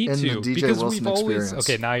interested. Me in too, the DJ because Wilson we've always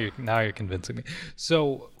experience. now you're convincing me.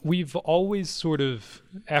 So we've always sort of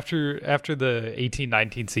after the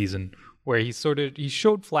 18-19 season where he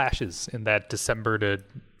showed flashes in that December to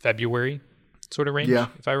February sort of range,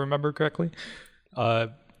 if I remember correctly.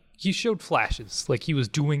 He showed flashes, like he was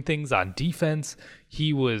doing things on defense.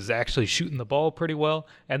 He was actually shooting the ball pretty well,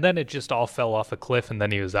 and then it just all fell off a cliff, and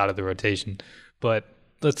then he was out of the rotation. But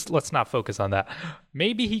let's not focus on that.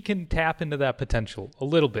 Maybe he can tap into that potential a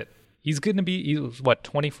little bit. He's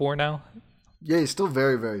 24 now? Yeah, he's still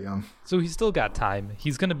very, very young. So he's still got time.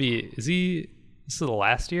 He's going to be, this is the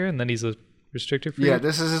last year, and then he's a restricted free agent? agent?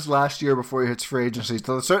 This is his last year before he hits free agency.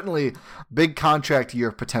 So certainly big contract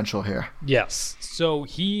year potential here. Yes. So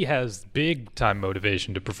he has big time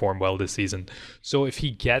motivation to perform well this season. So if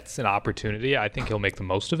he gets an opportunity, I think he'll make the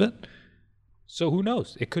most of it. So who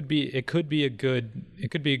knows? It could be a good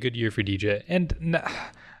year for DJ. And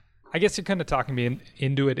I guess you're kind of talking me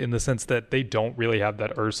into it in the sense that they don't really have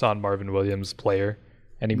that Ersan Marvin Williams player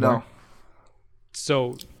anymore. No.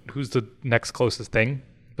 So who's the next closest thing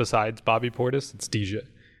besides Bobby Portis? It's DJ.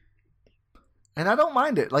 And I don't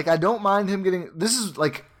mind it. Like, I don't mind him getting... This is,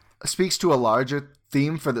 like, speaks to a larger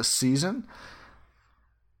theme for the season.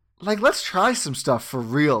 Like, let's try some stuff for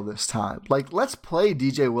real this time. Like, let's play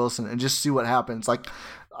DJ Wilson and just see what happens. Like,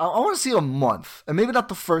 I want to see a month. And maybe not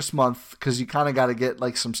the first month, because you kind of got to get,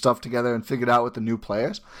 like, some stuff together and figure it out with the new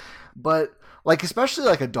players. But... like, especially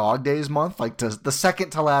like a dog days month, like the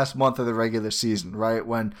second to last month of the regular season, right?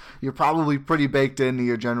 When you're probably pretty baked into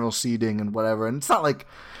your general seeding and whatever. And it's not like,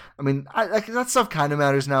 I mean, that stuff kind of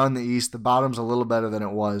matters now in the East. The bottom's a little better than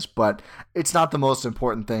it was, but it's not the most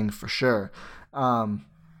important thing for sure.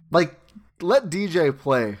 Like, let DJ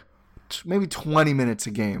play maybe 20 minutes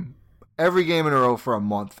a game, every game in a row for a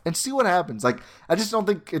month, and see what happens. Like, I just don't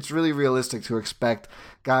think it's really realistic to expect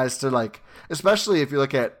guys to, like, especially if you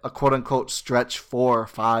look at a quote-unquote stretch 4 or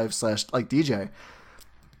 5 / like DJ,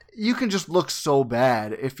 you can just look so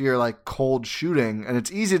bad if you're, like, cold shooting, and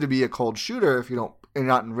it's easy to be a cold shooter if you're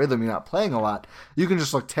not in rhythm, you're not playing a lot. You can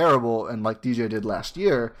just look terrible, and like DJ did last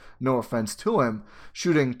year, no offense to him,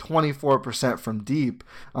 shooting 24% from deep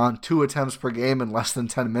on 2 attempts per game in less than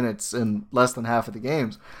 10 minutes in less than half of the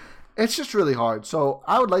games. It's just really hard. So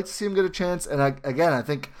I would like to see him get a chance. And I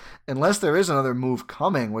think unless there is another move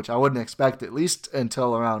coming, which I wouldn't expect at least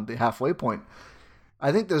until around the halfway point,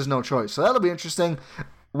 I think there's no choice. So that'll be interesting.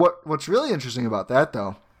 What's really interesting about that,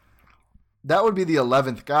 though, that would be the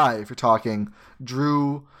 11th guy if you're talking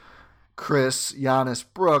Drew, Chris, Giannis,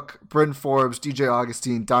 Brooke, Bryn Forbes, DJ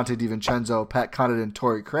Augustine, Dante DiVincenzo, Pat Connaughton,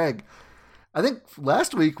 Torrey Craig. I think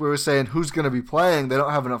last week we were saying who's going to be playing. They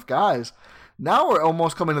don't have enough guys. Now we're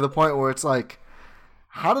almost coming to the point where it's like,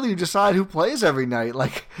 how do you decide who plays every night?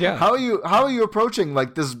 Like, how are you approaching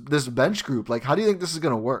like this bench group? Like, how do you think this is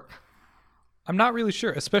going to work? I'm not really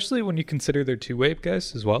sure, especially when you consider their two-way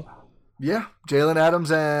guys as well. Yeah, Jalen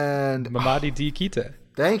Adams and Mamadi Diakite.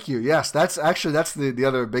 Thank you. Yes, that's the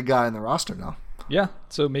other big guy in the roster now. Yeah,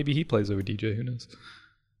 so maybe he plays over DJ. Who knows?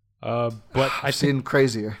 But I've seen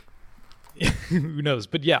crazier. Who knows?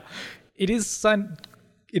 But yeah, it is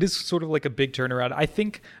sort of like a big turnaround. I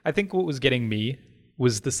think what was getting me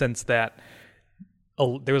was the sense that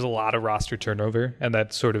there was a lot of roster turnover, and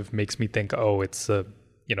that sort of makes me think, oh, it's a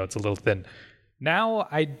little thin. Now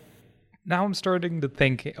I'm starting to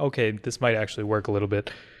think, okay, this might actually work a little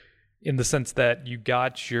bit, in the sense that you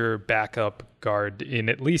got your backup guard in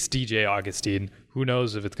at least DJ Augustine. Who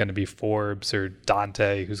knows if it's going to be Forbes or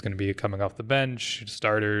Dante, who's going to be coming off the bench,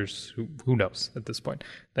 starters, who knows at this point.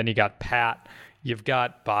 Then you got Pat, you've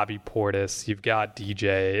got Bobby Portis, you've got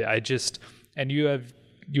DJ. And you have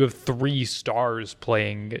 3 stars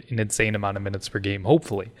playing an insane amount of minutes per game,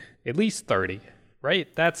 hopefully. At least 30,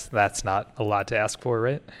 right? That's not a lot to ask for,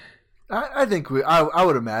 right? I think I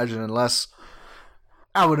would imagine,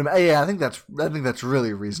 I think that's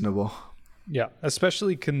really reasonable. Yeah,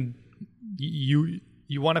 especially you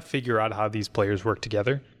want to figure out how these players work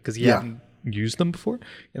together, because you haven't used them before.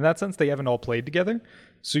 In that sense, they haven't all played together,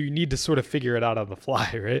 so you need to sort of figure it out on the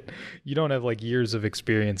fly, right? You don't have like years of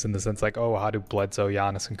experience in the sense like, oh, how do Bledsoe,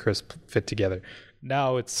 Giannis, and Chris fit together?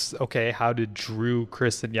 Now it's, okay, how did Drew,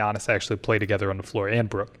 Chris, and Giannis actually play together on the floor, and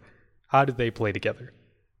Brooke? How did they play together?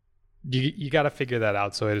 You got to figure that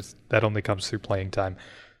out, so that only comes through playing time.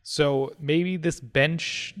 So maybe this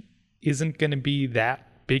bench isn't going to be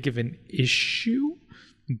that big of an issue,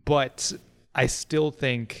 but I still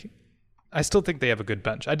think they have a good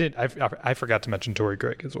bench. I forgot to mention Torrey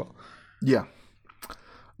Craig as well. Yeah,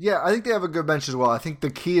 I think they have a good bench as well. I think the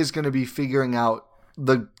key is going to be figuring out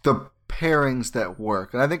the pairings that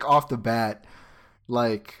work, and I think off the bat,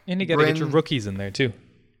 like, and you got to get your rookies in there too.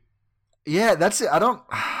 Yeah, that's it. I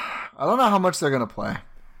don't know how much they're going to play.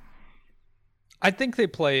 I think they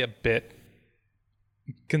play a bit,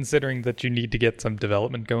 considering that you need to get some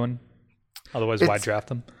development going. Otherwise, why draft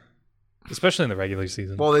them? Especially in the regular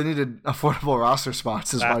season. Well, they needed affordable roster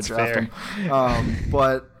spots is why draft them.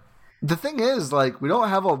 But the thing is, like, we don't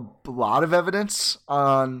have a lot of evidence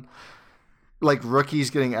on, like, rookies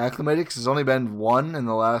getting acclimated, because there's only been one in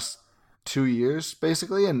the last 2 years,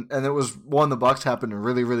 basically, and it was one the Bucks happened to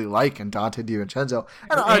really, really like, and Dante DiVincenzo.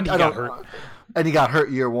 And he got hurt. And he got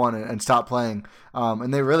hurt year 1 and stopped playing.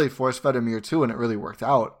 And they really force-fed him year 2, and it really worked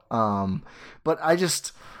out. But I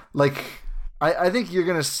just, like, I think you're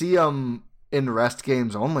going to see him in rest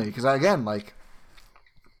games only. Because, again, like,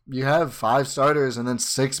 you have 5 starters and then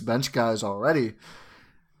 6 bench guys already.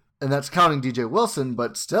 And that's counting DJ Wilson,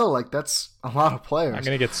 but still, like, that's a lot of players. I'm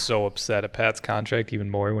going to get so upset at Pat's contract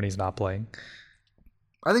even more when he's not playing.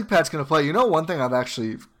 I think Pat's going to play. You know, one thing I've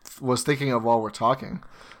actually was thinking of while we're talking.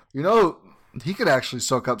 You know, he could actually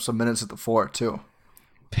soak up some minutes at the 4, too.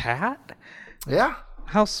 Pat? Yeah.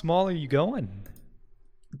 How small are you going?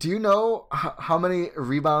 Do you know how many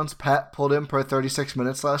rebounds Pat pulled in per 36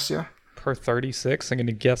 minutes last year? Per 36? I'm going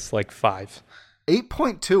to guess like 5.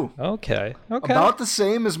 8.2. Okay. About the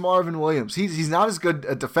same as Marvin Williams. He's not as good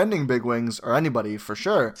at defending big wings or anybody, for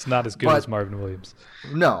sure. It's not as good as Marvin Williams.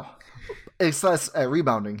 No. It's less at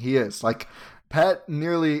rebounding. He is. Like, Pat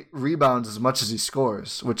nearly rebounds as much as he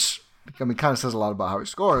scores, which, I mean, kind of says a lot about how he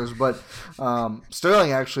scores, but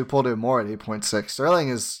Sterling actually pulled in more at 8.6.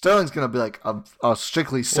 Sterling's going to be like a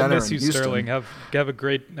strictly center in Houston. Sterling. Have a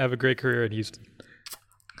great career in Houston.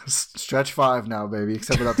 Stretch 5 now, baby,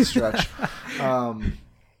 except without the stretch.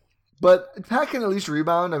 But Pat can at least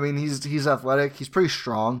rebound. I mean, he's athletic. He's pretty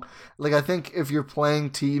strong. Like, I think if you're playing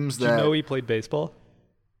teams that... Did you know he played baseball?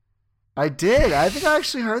 I did. I think I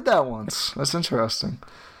actually heard that once. That's interesting.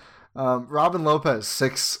 Robin Lopez,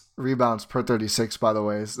 6 rebounds per 36, by the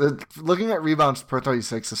way. Looking at rebounds per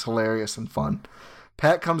 36 is hilarious and fun.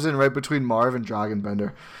 Pat comes in right between Marv and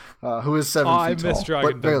Dragan who is 7 feet tall, missed Dragan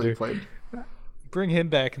but barely played. Bring him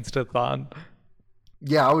back instead of Thon.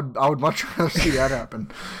 Yeah, I would much rather see that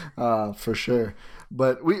happen, for sure.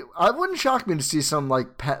 But I wouldn't shock me to see some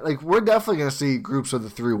like Pat. Like, we're definitely going to see groups of the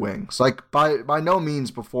 3 wings. Like, by no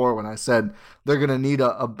means before when I said they're going to need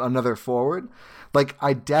another forward. Like,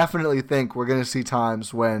 I definitely think we're going to see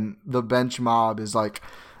times when the bench mob is like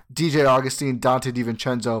DJ Augustine, Dante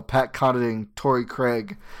DiVincenzo, Pat Connaughton, Torrey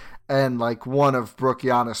Craig, and like one of Brooke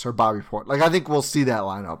Giannis or Bobby Portis. Like, I think we'll see that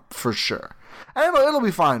lineup for sure. And it'll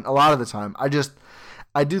be fine a lot of the time. I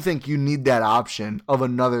do think you need that option of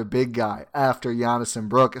another big guy after Giannis and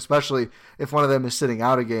Brooke, especially if one of them is sitting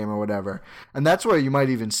out a game or whatever. And that's where you might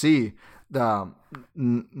even see the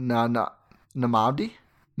Mamadi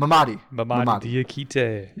Mamadi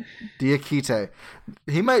Diakite.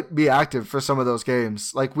 He might be active for some of those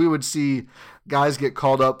games. Like, we would see guys get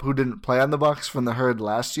called up who didn't play on the Bucks from the herd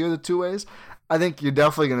last year, the two ways. I think you're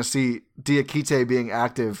definitely going to see Diakite being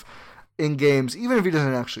active in games, even if he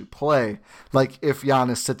doesn't actually play. Like, if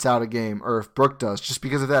Giannis sits out a game or if Brook does, just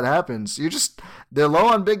because if that happens, they're low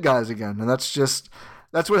on big guys again. And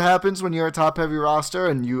that's what happens when you're a top-heavy roster,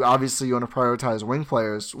 and you want to prioritize wing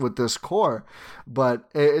players with this core. But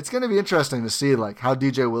it's going to be interesting to see like how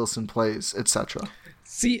DJ Wilson plays, etc.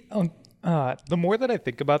 See, the more that I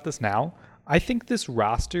think about this now, I think this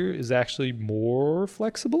roster is actually more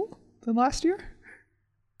flexible than last year.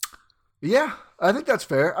 Yeah, I think that's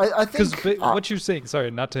fair. I think because what you're saying.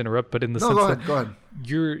 Sorry, not to interrupt, but in the sense that go ahead.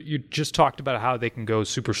 You just talked about how they can go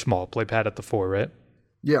super small, play Pat at the 4, right?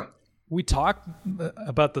 Yeah. We talked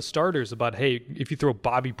about the starters, about, hey, if you throw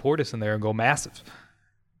Bobby Portis in there and go massive.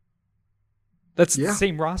 That's the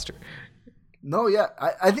same roster. No, yeah.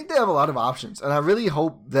 I think they have a lot of options, and I really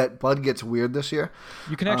hope that Bud gets weird this year.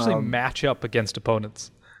 You can actually match up against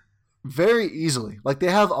opponents. Very easily. Like,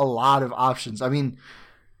 they have a lot of options. I mean,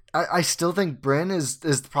 I still think Bryn is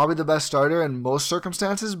probably the best starter in most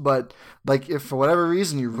circumstances, but like if for whatever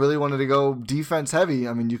reason you really wanted to go defense heavy,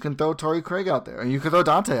 I mean, you can throw Torrey Craig out there, and you could throw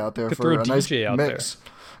Dante out there for a nice mix.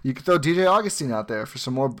 You could throw DJ Augustine out there for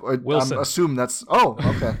some more. Wilson. I assume that's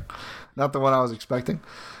okay, not the one I was expecting.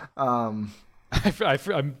 I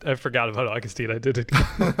forgot about Augustine. I did it.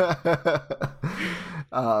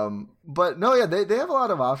 But no, yeah, they have a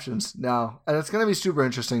lot of options now, and it's going to be super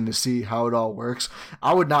interesting to see how it all works.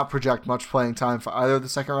 I would not project much playing time for either of the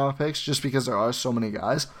second round picks just because there are so many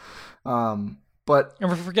guys. But and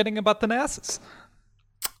we're forgetting about Thanasis.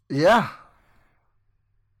 Yeah.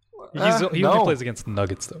 He only plays against the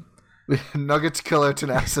Nuggets though. Nuggets killer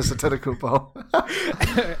Thanasis Antetokounmpo.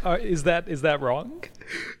 Is that wrong?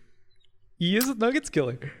 He is a Nuggets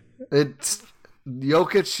killer. It's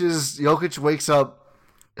Jokic wakes up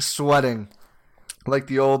sweating like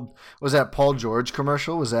the old, was that Paul George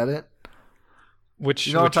commercial? Was that it? What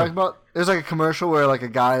I'm talking about? There's like a commercial where like a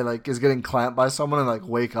guy like is getting clamped by someone and like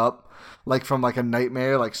wake up like from like a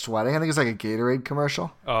nightmare, like sweating. I think it's like a Gatorade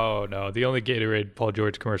commercial. Oh no, the only Gatorade Paul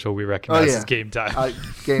George commercial we recognize is Game Time.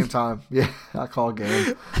 Game Time. Yeah, I call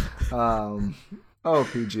game.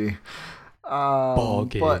 PG. Ball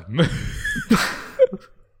game. But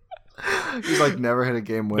he's like never hit a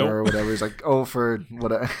game winner or whatever. He's like, for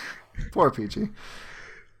whatever. Poor PG.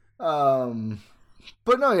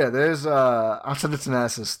 But no, yeah, there's outside of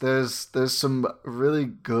Thanasis, there's some really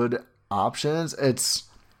good options.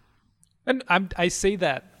 And I say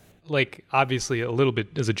that like obviously a little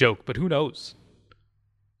bit as a joke, but who knows?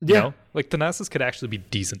 You know? Like Thanasis could actually be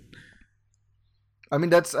decent. I mean,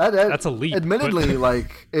 that's elite.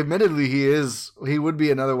 Admittedly, he would be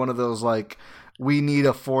another one of those like, we need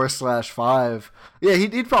a 4/5. Yeah,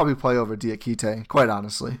 he'd probably play over Diakite, quite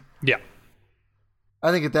honestly. Yeah.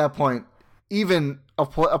 I think at that point, even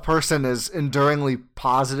a person as enduringly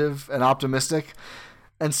positive and optimistic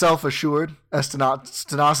and self-assured as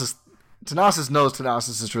Thanasis knows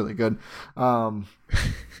Thanasis is really good.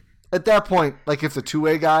 At that point, like if the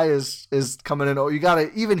two-way guy is coming in,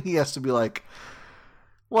 he has to be like,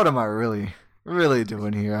 what am I really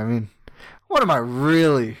doing here? I mean, what am I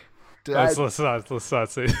really? Let's not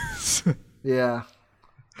say this. Yeah.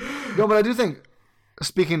 No, but I do think,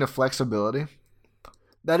 speaking of flexibility,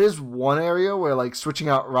 that is one area where like switching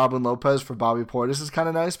out Robin Lopez for Bobby Portis is kind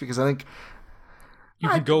of nice, because I think you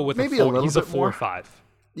could go with maybe a 4. He's a 4/5.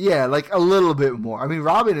 Yeah, like a little bit more. I mean,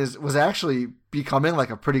 Robin was actually becoming like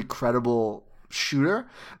a pretty credible shooter,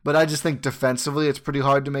 but I just think defensively it's pretty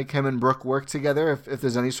hard to make him and Brook work together if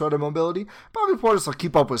there's any sort of mobility. Bobby Portis will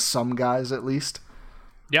keep up with some guys at least.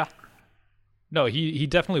 Yeah. No, he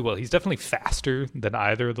definitely will. He's definitely faster than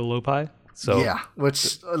either of the Lopi. So yeah,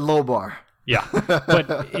 which a low bar. Yeah,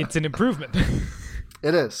 but it's an improvement.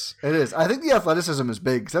 It is. I think the athleticism is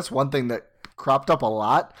big, because that's one thing that cropped up a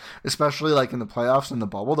lot, especially like in the playoffs and the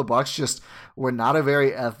bubble. The Bucks just were not a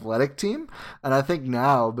very athletic team, and I think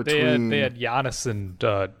now between they had Giannis and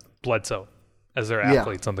Bledsoe as their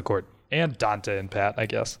athletes on the court, and Dante and Pat, I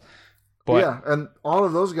guess. But and all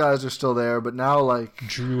of those guys are still there, but now like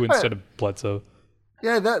Drew instead of Bledsoe.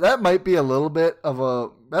 Yeah, that might be a little bit of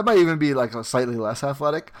that might even be like a slightly less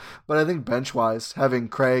athletic, but I think bench wise, having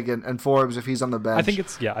Craig and Forbes if he's on the bench,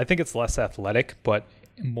 I think it's less athletic, but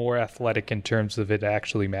more athletic in terms of it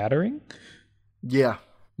actually mattering. Yeah,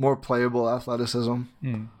 more playable athleticism.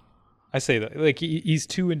 I say that like he's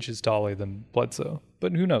 2 inches taller than Bledsoe,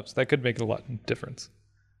 but who knows? That could make a lot of difference.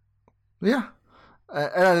 Yeah.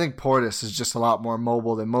 And I think Portis is just a lot more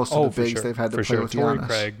mobile than most of the bigs they've had to play with Torrey Giannis.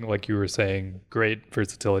 Craig, like you were saying, great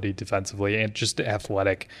versatility defensively and just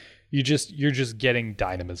athletic. You're just getting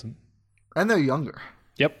dynamism. And they're younger.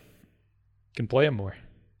 Yep. Can play him more.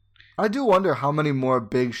 I do wonder how many more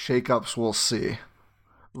big shakeups we'll see.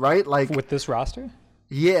 Right? Like with this roster?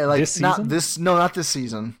 Yeah, like this not season? not this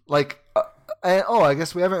season. Like I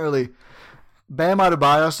guess we haven't really. Bam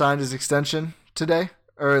Adebayo signed his extension today,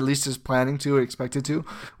 or at least is planning to, expected to,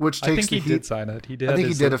 which takes I think he did sign it. He did. I think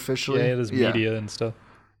he did officially. Yeah, his media and stuff.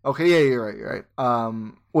 Okay, yeah, you're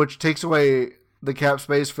right. Which takes away the cap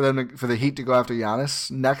space for them for the Heat to go after Giannis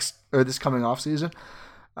this coming off season.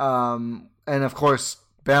 And of course,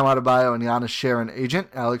 Bam Adebayo and Giannis share an agent,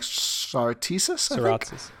 Alex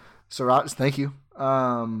Saratzis. Saratzis, thank you.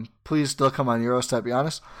 Please still come on Eurostep,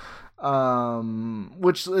 Giannis.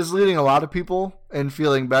 Which is leading a lot of people in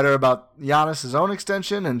feeling better about Giannis' own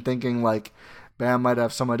extension and thinking like Bam might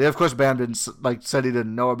have some idea. Of course, Bam said he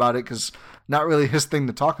didn't know about it because not really his thing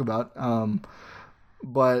to talk about.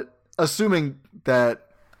 But assuming that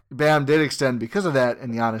Bam did extend because of that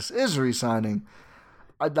and Giannis is re-signing,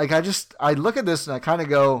 I look at this and I kind of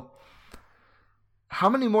go, how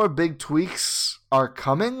many more big tweaks are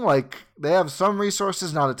coming? Like, they have some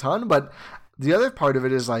resources, not a ton, but the other part of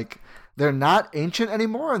it is like they're not ancient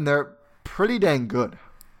anymore and they're pretty dang good.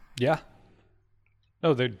 Yeah.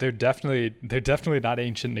 No, they're definitely not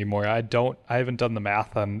ancient anymore. I haven't done the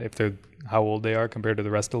math on how old they are compared to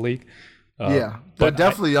the rest of the league. They're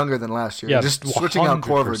definitely younger than last year. Yeah, just switching out 100%.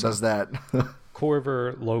 Korver does that.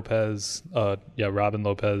 Korver, Lopez, Robin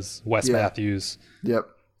Lopez, Wes Matthews. Yep.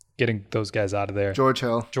 Getting those guys out of there. George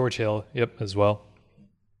Hill, yep, as well.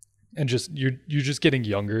 And just you're just getting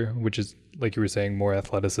younger, which is, like you were saying, more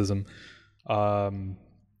athleticism.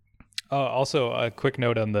 Also, a quick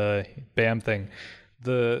note on the Bam thing.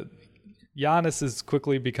 The Giannis is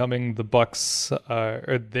quickly becoming the Bucks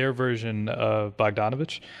or their version of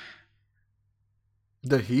Bogdanovich.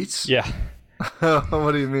 The Heats? Yeah.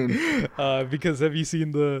 What do you mean? Because have you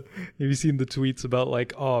seen the tweets about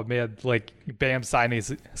like, oh man, like Bam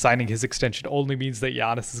signing his extension only means that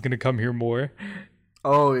Giannis is going to come here more.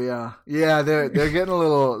 Oh yeah, they're getting a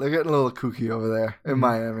little kooky over there in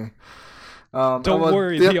Miami. Don't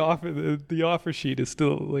worry, the offer sheet is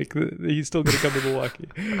still like he's still going to come to Milwaukee.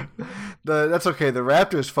 That's okay. The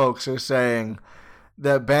Raptors folks are saying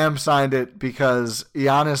that Bam signed it because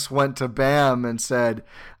Giannis went to Bam and said,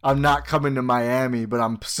 "I'm not coming to Miami, but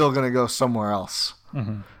I'm still going to go somewhere else."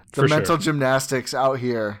 Mm-hmm. The mental gymnastics out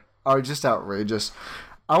here are just outrageous.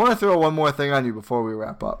 I want to throw one more thing on you before we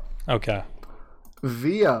wrap up. Okay.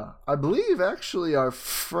 Via our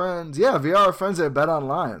friends at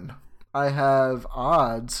BetOnline. I have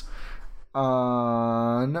odds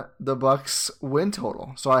on the Bucks win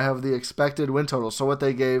total. So I have the expected win total. So what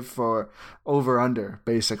they gave for over-under,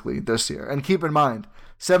 basically, this year. And keep in mind,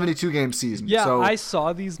 72-game season. Yeah, so I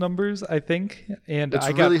saw these numbers, I think, and it's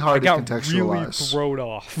I really got hard to really contextualize. thrown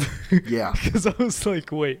off. Yeah. Because I was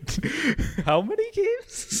like, wait, how many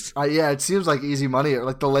games? Yeah, it seems like easy money.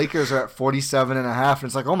 Like the Lakers are at 47.5, and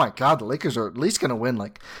it's like, oh my God, the Lakers are at least going to win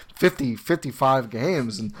like 50, 55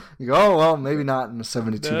 games. And you go, oh, well, maybe not in a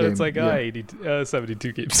 72 game. It's like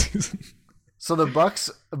 72 game season. So the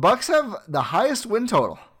Bucks have the highest win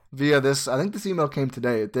total via this. I think this email came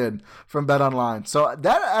today. It did, from BetOnline. So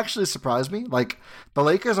that actually surprised me. Like the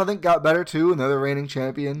Lakers, I think, got better too, and they're the reigning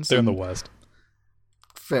champions. They're in the West.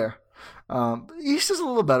 Fair. East is a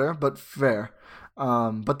little better, but fair.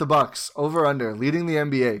 But the Bucks over under leading the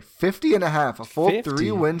NBA 50.5, a full 50.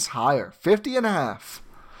 3 wins higher, 50.5.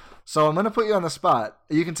 So I'm gonna put you on the spot.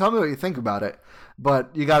 You can tell me what you think about it, but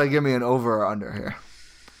you got to give me an over or under here.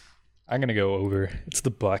 I'm gonna go over. It's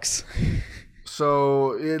the Bucks.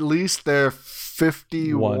 So at least they're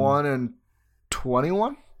 51 and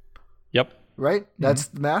 21. Yep. Right. That's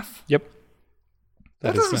the math. Yep.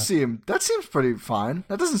 That seems pretty fine.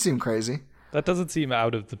 That doesn't seem crazy. That doesn't seem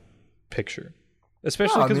out of the picture,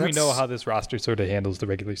 especially because we know how this roster sort of handles the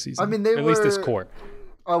regular season. I mean, at least this core.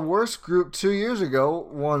 A worse group 2 years ago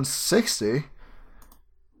won 60,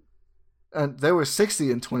 and they were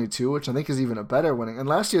 60 and 22, which I think is even a better winning. And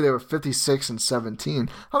last year they were 56 and 17.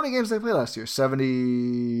 How many games did they play last year?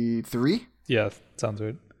 73. Yeah, sounds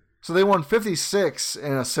right. So they won 56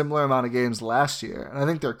 in a similar amount of games last year, and I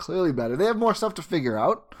think they're clearly better. They have more stuff to figure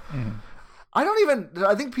out. Mm-hmm.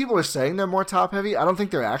 I think people are saying they're more top heavy. I don't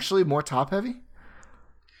think they're actually more top heavy.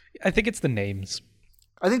 I think it's the names.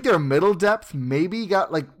 I think their middle depth maybe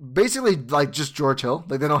got basically just George Hill.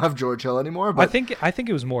 Like they don't have George Hill anymore. But I think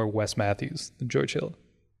it was more Wes Matthews than George Hill.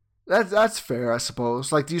 That's fair, I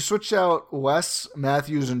suppose. Like, do you switch out Wes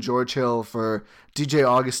Matthews and George Hill for DJ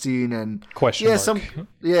Augustine and question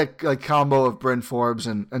mark. Like combo of Bryn Forbes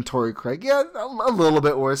and Torrey Craig? Yeah, a little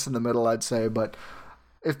bit worse in the middle, I'd say, but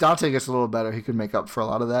if Dante gets a little better, he could make up for a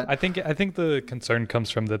lot of that. I think the concern comes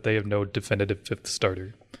from that they have no definitive fifth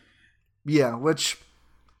starter. Yeah, which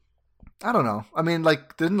I don't know. I mean,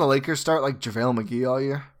 like, didn't the Lakers start like JaVale McGee all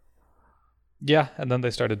year? Yeah, and then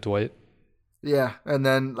they started Dwight. Yeah, and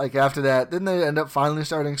then like after that, didn't they end up finally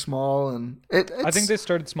starting small? And I think they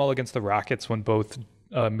started small against the Rockets when both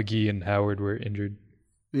McGee and Howard were injured.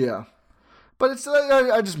 Yeah, but it's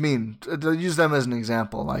I just mean to use them as an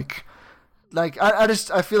example. Like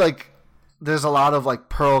I feel like there's a lot of like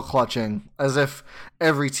pearl clutching as if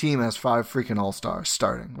every team has 5 freaking all-stars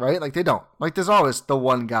starting, right? Like they don't. Like there's always the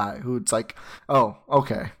one guy who it's like, oh,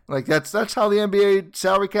 okay. Like that's how the NBA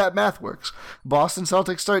salary cap math works. Boston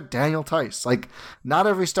Celtics start Daniel Tice. Like not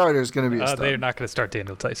every starter is going to be a star. They're not going to start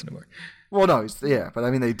Daniel Tice anymore. Well, no, but I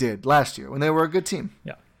mean they did last year when they were a good team.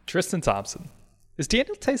 Yeah. Tristan Thompson. Is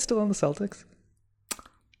Daniel Tice still on the Celtics?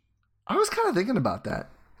 I was kind of thinking about that.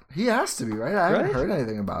 He has to be, right? I haven't heard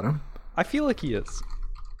anything about him. I feel like he is.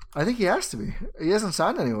 I think he has to be. He hasn't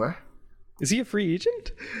signed anywhere. Is he a free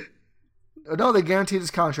agent? No, they guaranteed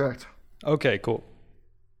his contract. Okay, cool.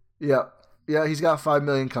 Yeah, he's got $5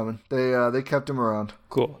 million coming. They kept him around.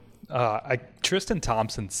 Cool. Tristan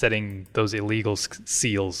Thompson setting those illegal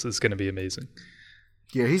seals is going to be amazing.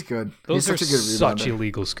 Yeah, he's good. Those he's are such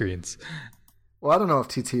illegal screens. Well, I don't know if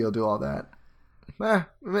TT will do all that. I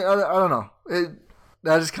don't know.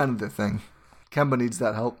 That is kind of the thing. Kemba needs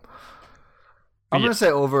that help. I'm going to say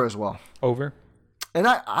over as well. Over? And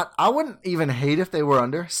I wouldn't even hate if they were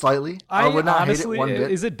under slightly. I would not honestly, hate it one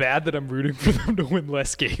bit. Is it bad that I'm rooting for them to win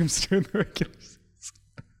less games during the regular season?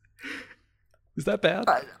 Is that bad?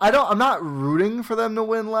 I'm not rooting for them to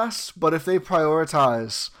win less, but if they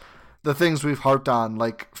prioritize the things we've harped on,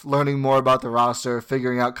 like learning more about the roster,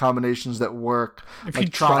 figuring out combinations that work,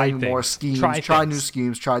 like trying more schemes, try new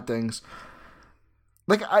schemes, try things.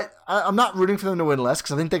 Like I'm not rooting for them to win less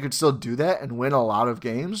because I think they could still do that and win a lot of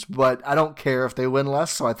games, but I don't care if they win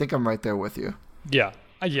less, so I think I'm right there with you. Yeah,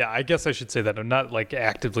 I guess I should say that. I'm not like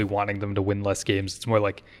actively wanting them to win less games. It's more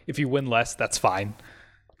like if you win less, that's fine.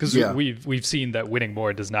 Because we've seen that winning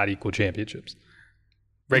more does not equal championships.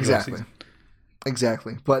 Regular season.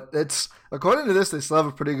 Exactly. But it's according to this, they still have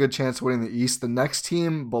a pretty good chance of winning the East. The next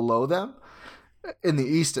team below them, in the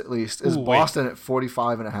East at least, is Boston at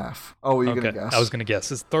 45.5. Oh, were you going to guess? I was going to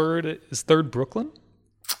guess. Is third Brooklyn?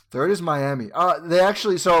 Third is Miami. They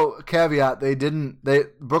actually, so caveat,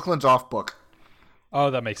 Brooklyn's off book. Oh,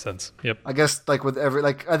 that makes sense. Yep. I guess like with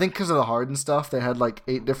I think because of the Harden stuff, they had like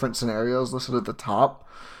 8 different scenarios listed at the top.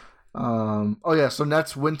 So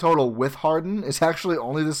Nets win total with Harden is actually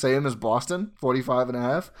only the same as Boston,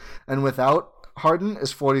 45.5, and without Harden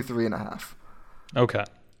is 43.5. Okay.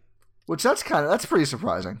 Which that's pretty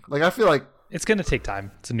surprising. Like I feel like it's gonna take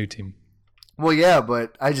time. It's a new team. Well, yeah,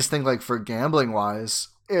 but I just think like for gambling wise,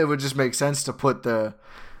 it would just make sense to put the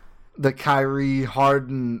Kyrie,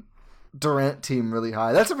 Harden, Durant team really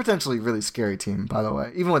high. That's a potentially really scary team, by the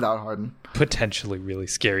way, even without Harden. Potentially really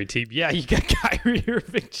scary team. Yeah, you got Kyrie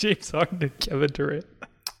Irving, James Harden, and Kevin Durant.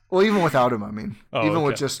 Well, even without him, I mean, even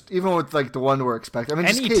with like the one we're expecting. I mean,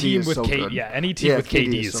 any just KD team is with so good. Yeah, any team with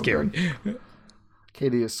KD is so scary.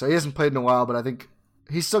 KD is so he hasn't played in a while, but I think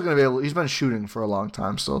he's still going to be able. He's been shooting for a long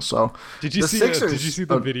time still. So did you see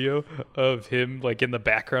the video of him like in the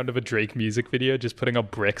background of a Drake music video, just putting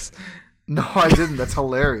up bricks? No, I didn't. That's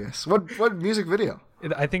hilarious. What music video?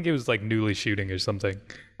 I think it was like Newly Shooting or something.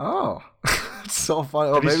 Oh, it's so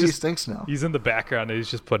funny. Oh, maybe he stinks now. He's in the background and he's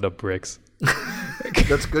just putting up bricks.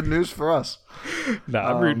 That's good news for us. Nah,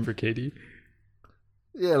 I'm rooting for KD.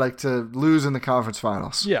 Yeah, like to lose in the conference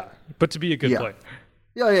finals. Yeah, but to be a good player.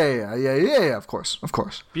 Yeah. Of course.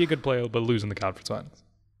 Be a good player, but lose in the conference finals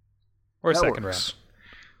or second round.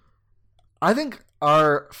 I think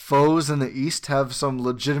our foes in the East have some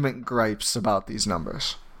legitimate gripes about these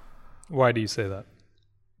numbers. Why do you say that?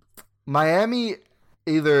 Miami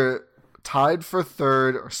either tied for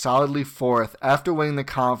third or solidly fourth after winning the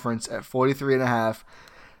conference at 43.5.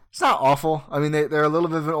 It's not awful. I mean, they're a little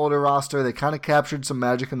bit of an older roster. They kind of captured some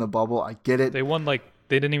magic in the bubble. I get it. They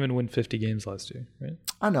didn't even win 50 games last year, right?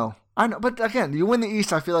 I know. But again, you win the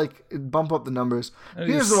East, I feel like it'd bump up the numbers.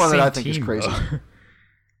 Here's the one that I think is crazy.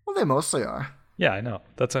 Well, they mostly are. Yeah, I know.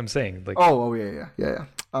 That's what I'm saying. Like, yeah.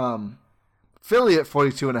 Philly at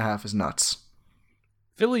 42.5 is nuts.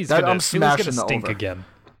 Philly's gonna stink over again.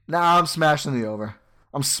 Nah, I'm smashing the over.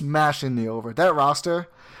 That roster,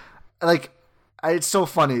 like, it's so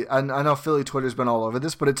funny. I know Philly Twitter's been all over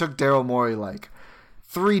this, but it took Daryl Morey like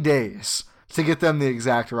 3 days to get them the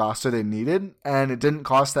exact roster they needed, and it didn't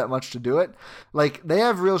cost that much to do it. Like, they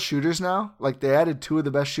have real shooters now. Like, they added 2 of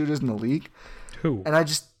the best shooters in the league. Who? And I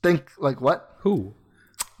just think, like, what? Who?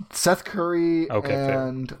 Seth Curry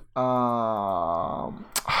and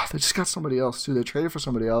they just got somebody else too. They traded for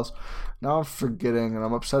somebody else. Now I'm forgetting, and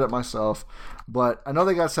I'm upset at myself. But I know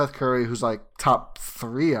they got Seth Curry, who's like top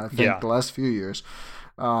 3, I think, the last few years.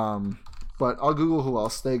 But I'll Google who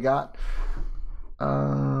else they got.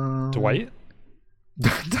 Dwight?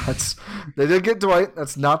 They did get Dwight.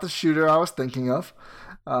 That's not the shooter I was thinking of,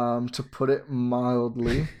 to put it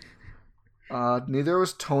mildly. Neither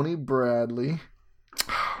was Tony Bradley.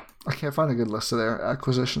 I can't find a good list of their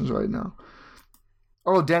acquisitions right now.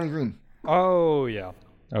 Oh, Danny Green. Oh, yeah.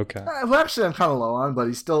 Okay. Who actually I'm kind of low on, but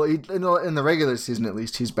he's still, in the regular season at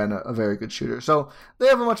least, he's been a very good shooter. So they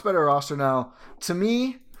have a much better roster now. To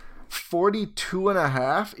me,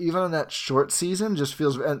 42.5, even on that short season, just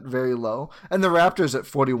feels very low. And the Raptors at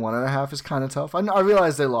 41.5 is kind of tough. I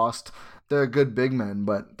realize they lost. They're good big men,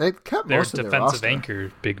 but they kept most of their roster. They're defensive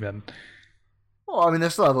anchor big men. Well, I mean, they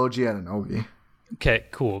still have OG Anunoby. Okay,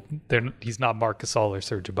 cool. He's not Marc Gasol or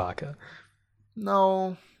Serge Ibaka.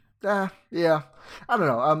 No. Yeah. I don't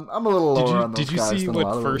know. I'm a little lower on those guys. Did you see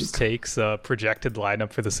what First Take's projected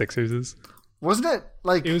lineup for the Sixers is? Wasn't it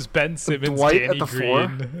like it was Ben Simmons, Dwight Danny at the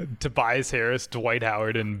Green, 4? Tobias Harris, Dwight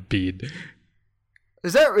Howard, and Embiid.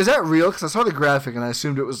 Is that real? Because I saw the graphic and I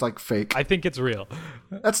assumed it was like fake. I think it's real.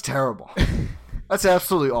 That's terrible. That's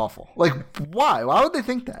absolutely awful. Like, why? Why would they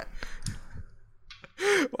think that?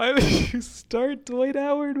 Why would you start Dwight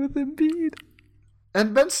Howard with Embiid?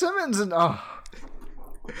 And Ben Simmons and I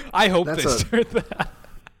hope they start that.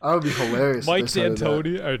 That would be hilarious. Mike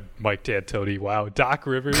D'Antoni. Wow, Doc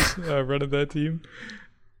Rivers running that team.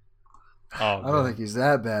 I don't think he's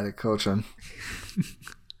that bad at coaching.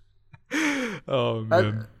 Oh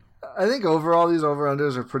man. I think overall these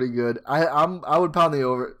over-unders are pretty good. I would pound the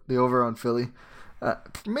over on Philly.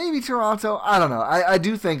 Maybe Toronto. I don't know. I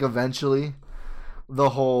do think eventually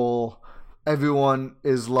the whole everyone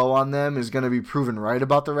is low on them is going to be proven right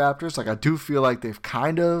about the Raptors. Like, I do feel like they've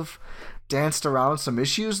kind of danced around some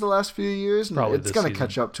issues the last few years, and it's going to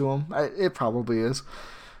catch up to them. It probably is.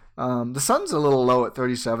 The Suns are a little low at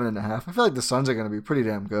 37.5. I feel like the Suns are going to be pretty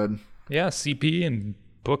damn good. Yeah, CP and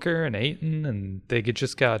Booker and Ayton, and they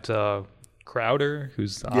just got Crowder,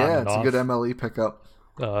 who's on and it's off. a good MLE pickup.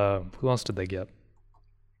 Who else did they get?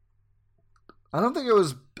 I don't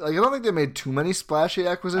think they made too many splashy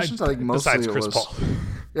acquisitions. I think mostly besides Chris Paul.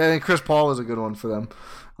 Yeah, I think Chris Paul was a good one for them.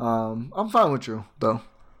 I'm fine with Drew though.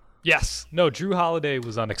 Yes. No, Drew Holiday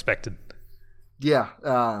was unexpected. Yeah,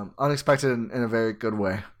 unexpected in a very good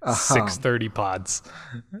way. 6:30 pods.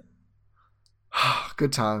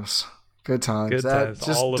 Good times. Good times. Good times.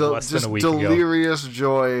 Just all of less than a week delirious ago.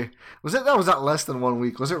 Joy. That was not less than 1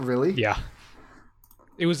 week. Was it really? Yeah.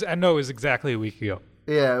 It was. I know it was exactly a week ago.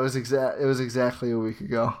 Yeah, it was exactly a week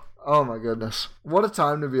ago. Oh my goodness! What a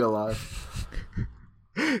time to be alive.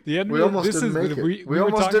 The end. We almost didn't make it. We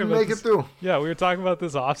almost didn't make it through. Yeah, we were talking about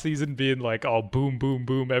this offseason being like, oh, boom, boom,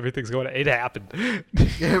 boom, everything's going. It happened.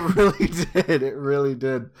 It really did. It really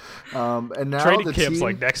did. And now training the camp's team,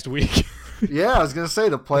 like next week. Yeah, I was gonna say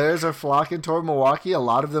the players are flocking toward Milwaukee. A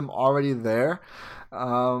lot of them already there.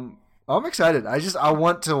 I'm excited. I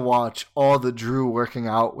want to watch all the Drew working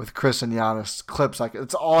out with Chris and Giannis clips. Like,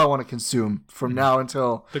 it's all I want to consume from now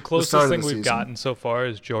until the closest thing we've gotten so far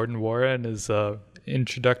is Jordan Warren is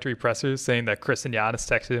introductory pressers saying that Chris and Giannis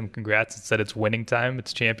texted him congrats and said it's winning time,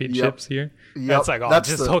 it's championships here. That's like,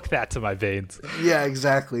 hook that to my veins. Yeah,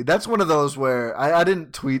 exactly. That's one of those where I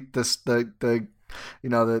didn't tweet this the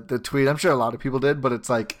tweet. I'm sure a lot of people did, but it's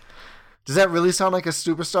like, does that really sound like a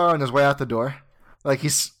superstar on his way out the door? Like,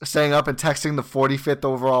 he's staying up and texting the 45th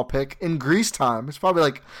overall pick in Greece time. It's probably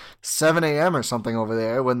like 7 a.m. or something over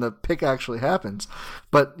there when the pick actually happens.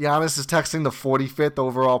 But Giannis is texting the 45th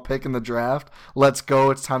overall pick in the draft. Let's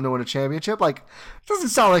go. It's time to win a championship. Like, it doesn't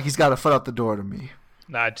sound like he's got a foot out the door to me.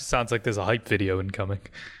 Nah, it just sounds like there's a hype video incoming.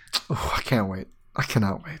 Oh, I can't wait. I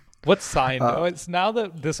cannot wait. What's signed? It's now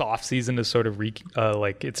that this offseason is sort of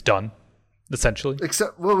it's done. Essentially,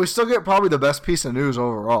 we still get probably the best piece of news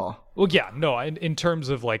overall. Well, yeah, no, in terms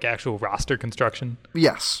of like actual roster construction.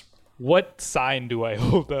 Yes. What sign do I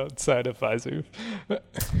hold outside of Pfizer?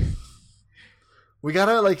 We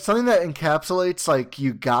gotta like something that encapsulates like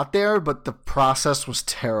you got there, but the process was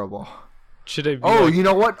terrible. Should it? You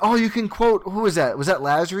know what? Oh, you can quote. Who was that? Was that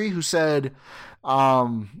Lasry who said,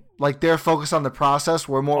 like they're focused on the process.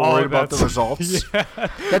 We're more worried about the results. Yeah.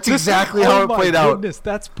 That's exactly how it played out.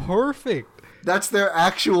 That's perfect. That's their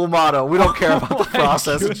actual motto. We don't care about the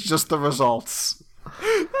process. It's just the results.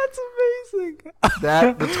 That's amazing.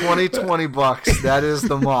 The 2020 Bucks. That is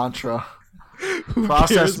the mantra. Who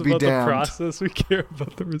Process cares be about damned. the process? We care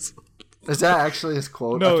about the result. Is that actually his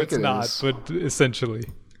quote? No, I think it's it not. is. But essentially,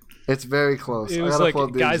 It's very close. it I was gotta like pull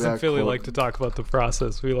up the guys in exact Philly quote. like to talk about the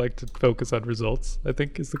process. We like to focus on results, I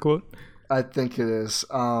think is the quote. I think it is.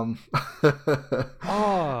 Oh,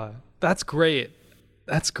 that's great.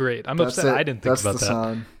 That's great. I'm upset I didn't think about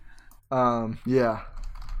that. Sign. Yeah.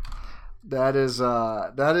 That is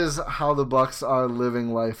how the Bucks are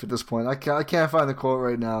living life at this point. I can't find the quote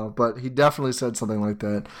right now, but he definitely said something like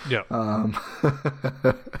that. Yeah.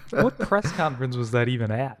 What press conference was that even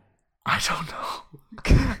at? I don't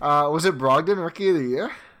know. Was it Brogdon Rookie of the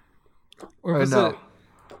Year? Or was no? it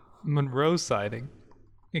Monroe signing?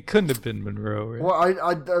 It couldn't have been Monroe, right?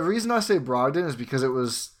 Well, the reason I say Brogdon is because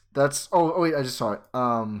wait, I just saw it.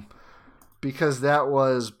 Because that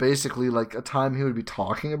was basically like a time he would be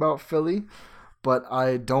talking about Philly, but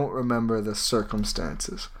I don't remember the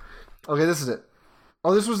circumstances. Okay, this is it.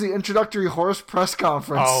 Oh, this was the introductory horse press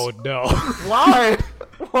conference. Oh, no. Why?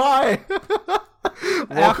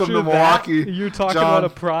 Welcome to Milwaukee. You're talking John. about a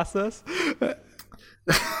process?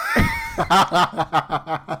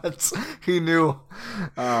 He knew.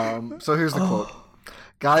 So here's the quote.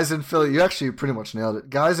 Guys in Philly, you actually pretty much nailed it.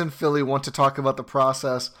 Guys in Philly want to talk about the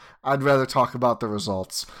process. I'd rather talk about the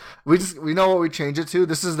results. We know what we change it to.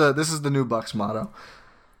 This is the new Bucks motto.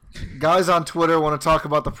 Guys on Twitter want to talk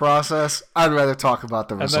about the process. I'd rather talk about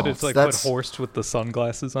the results. And then it's like what Horst with the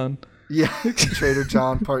sunglasses on. Yeah, Trader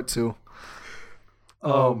John Part 2.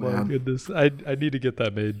 Oh my goodness, I need to get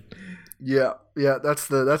that made. Yeah,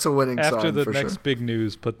 that's a winning sign. After the for next sure. big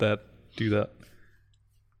news, do that.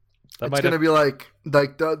 It's gonna be like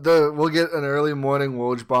we'll get an early morning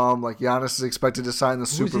Woj bomb. Like Giannis is expected to sign the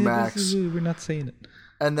Supermax. We're not saying it.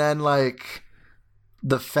 And then like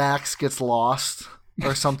the fax gets lost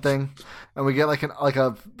or something, and we get like an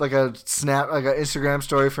snap, like an Instagram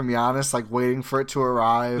story from Giannis, like waiting for it to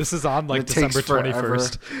arrive. This is on like December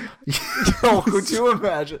 21st. Yo, could you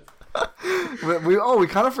imagine? We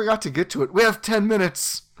kind of forgot to get to it. We have 10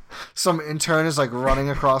 minutes. Some intern is like running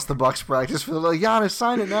across the Bucks practice for like Giannis,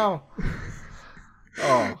 sign it now.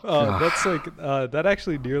 That's like that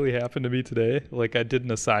actually nearly happened to me today. Like I did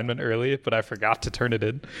an assignment early, but I forgot to turn it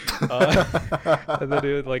in. And then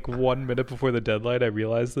it, like 1 minute before the deadline, I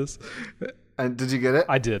realized this. And did you get it?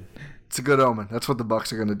 I did. It's a good omen. That's what the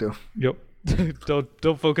Bucks are gonna do. Yep.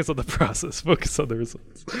 Don't focus on the process. Focus on the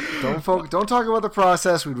results. Don't talk about the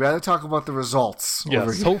process. We'd rather talk about the results.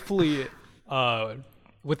 Yes. Hopefully,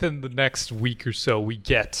 within the next week or so, we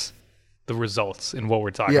get the results in what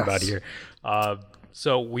we're talking about here.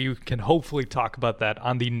 So we can hopefully talk about that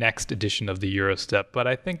on the next edition of the Eurostep. But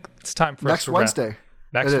I think it's time for us to Wednesday.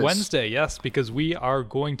 Next Wednesday, yes, because we are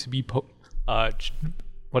going to be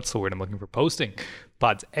what's the word I'm looking for? Posting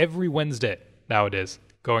pods every Wednesday nowadays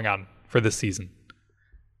going on for this season.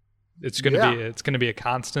 It's gonna be a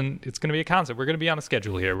constant. It's gonna be a constant. We're gonna be on a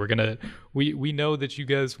schedule here. We know that you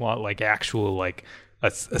guys want like actual like a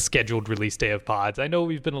scheduled release day of pods. I know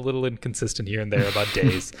we've been a little inconsistent here and there about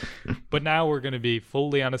days, but now we're gonna be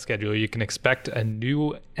fully on a schedule. You can expect a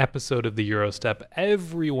new episode of the Eurostep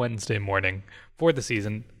every Wednesday morning for the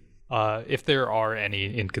season. If there are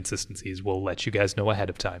any inconsistencies, we'll let you guys know ahead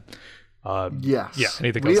of time. Yes. Yeah.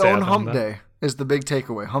 Anything we else to own add Hump on that? Day is the big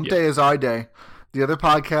takeaway. Hump Day is our day. The other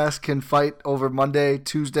podcasts can fight over Monday,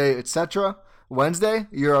 Tuesday, etc. Wednesday,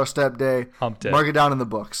 Eurostep Day. Hump Day. Mark it down in the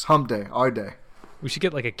books. Hump Day, our day. We should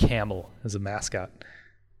get like a camel as a mascot.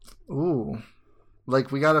 Ooh.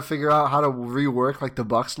 Like we got to figure out how to rework like the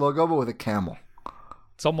Bucks logo, but with a camel.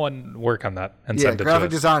 Someone work on that and send it to us.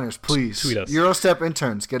 graphic designers, please. Tweet us. Eurostep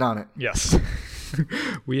interns, get on it. Yes.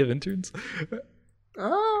 We have interns.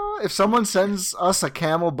 If someone sends us a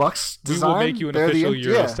camel Bucks design, we will make you an official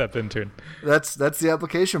Eurostep intern. That's the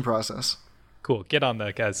application process. Cool. Get on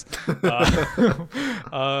that, guys.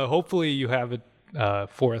 Hopefully you have it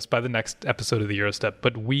for us by the next episode of the Eurostep,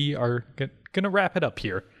 but we are going to wrap it up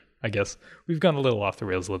here. I guess we've gone a little off the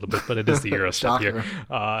rails a little bit, but it is the Eurostep here.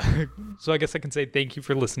 So I guess I can say thank you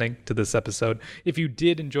for listening to this episode. If you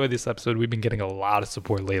did enjoy this episode, we've been getting a lot of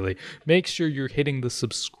support lately. Make sure you're hitting the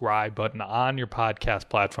subscribe button on your podcast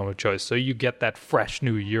platform of choice so you get that fresh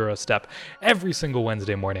new Eurostep every single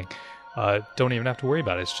Wednesday morning. Don't even have to worry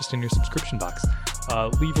about it. It's just in your subscription box.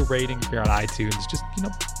 Leave a rating if you're on iTunes. Just,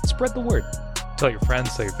 spread the word. Tell your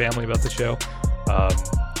friends, tell your family about the show.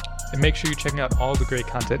 And make sure you're checking out all the great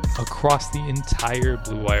content across the entire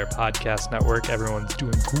Blue Wire podcast network. Everyone's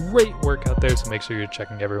doing great work out there, so make sure you're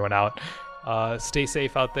checking everyone out. Stay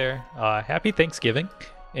safe out there. Happy Thanksgiving,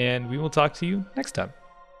 and we will talk to you next time.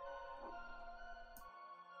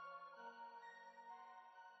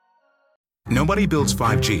 Nobody builds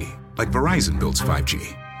 5G like Verizon builds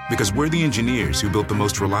 5G, because we're the engineers who built the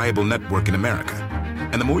most reliable network in America.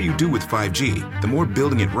 And the more you do with 5G, the more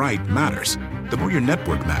building it right matters. The more your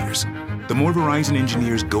network matters. The more Verizon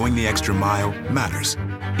engineers going the extra mile matters.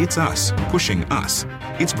 It's us pushing us.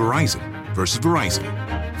 It's Verizon versus Verizon.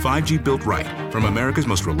 5G built right from America's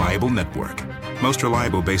most reliable network. Most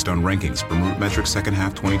reliable based on rankings from RootMetrics second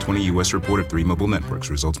half 2020 U.S. report of 3 mobile networks.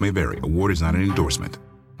 Results may vary. Award is not an endorsement.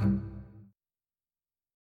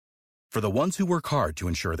 For the ones who work hard to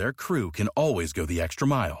ensure their crew can always go the extra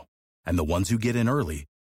mile, and the ones who get in early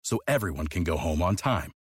so everyone can go home on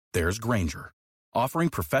time, there's Grainger, offering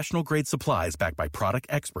professional-grade supplies backed by product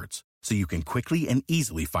experts so you can quickly and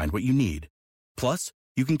easily find what you need. Plus,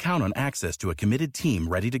 you can count on access to a committed team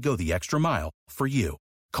ready to go the extra mile for you.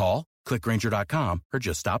 Call, click Grainger.com, or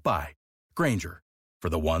just stop by. Grainger, for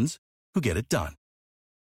the ones who get it done.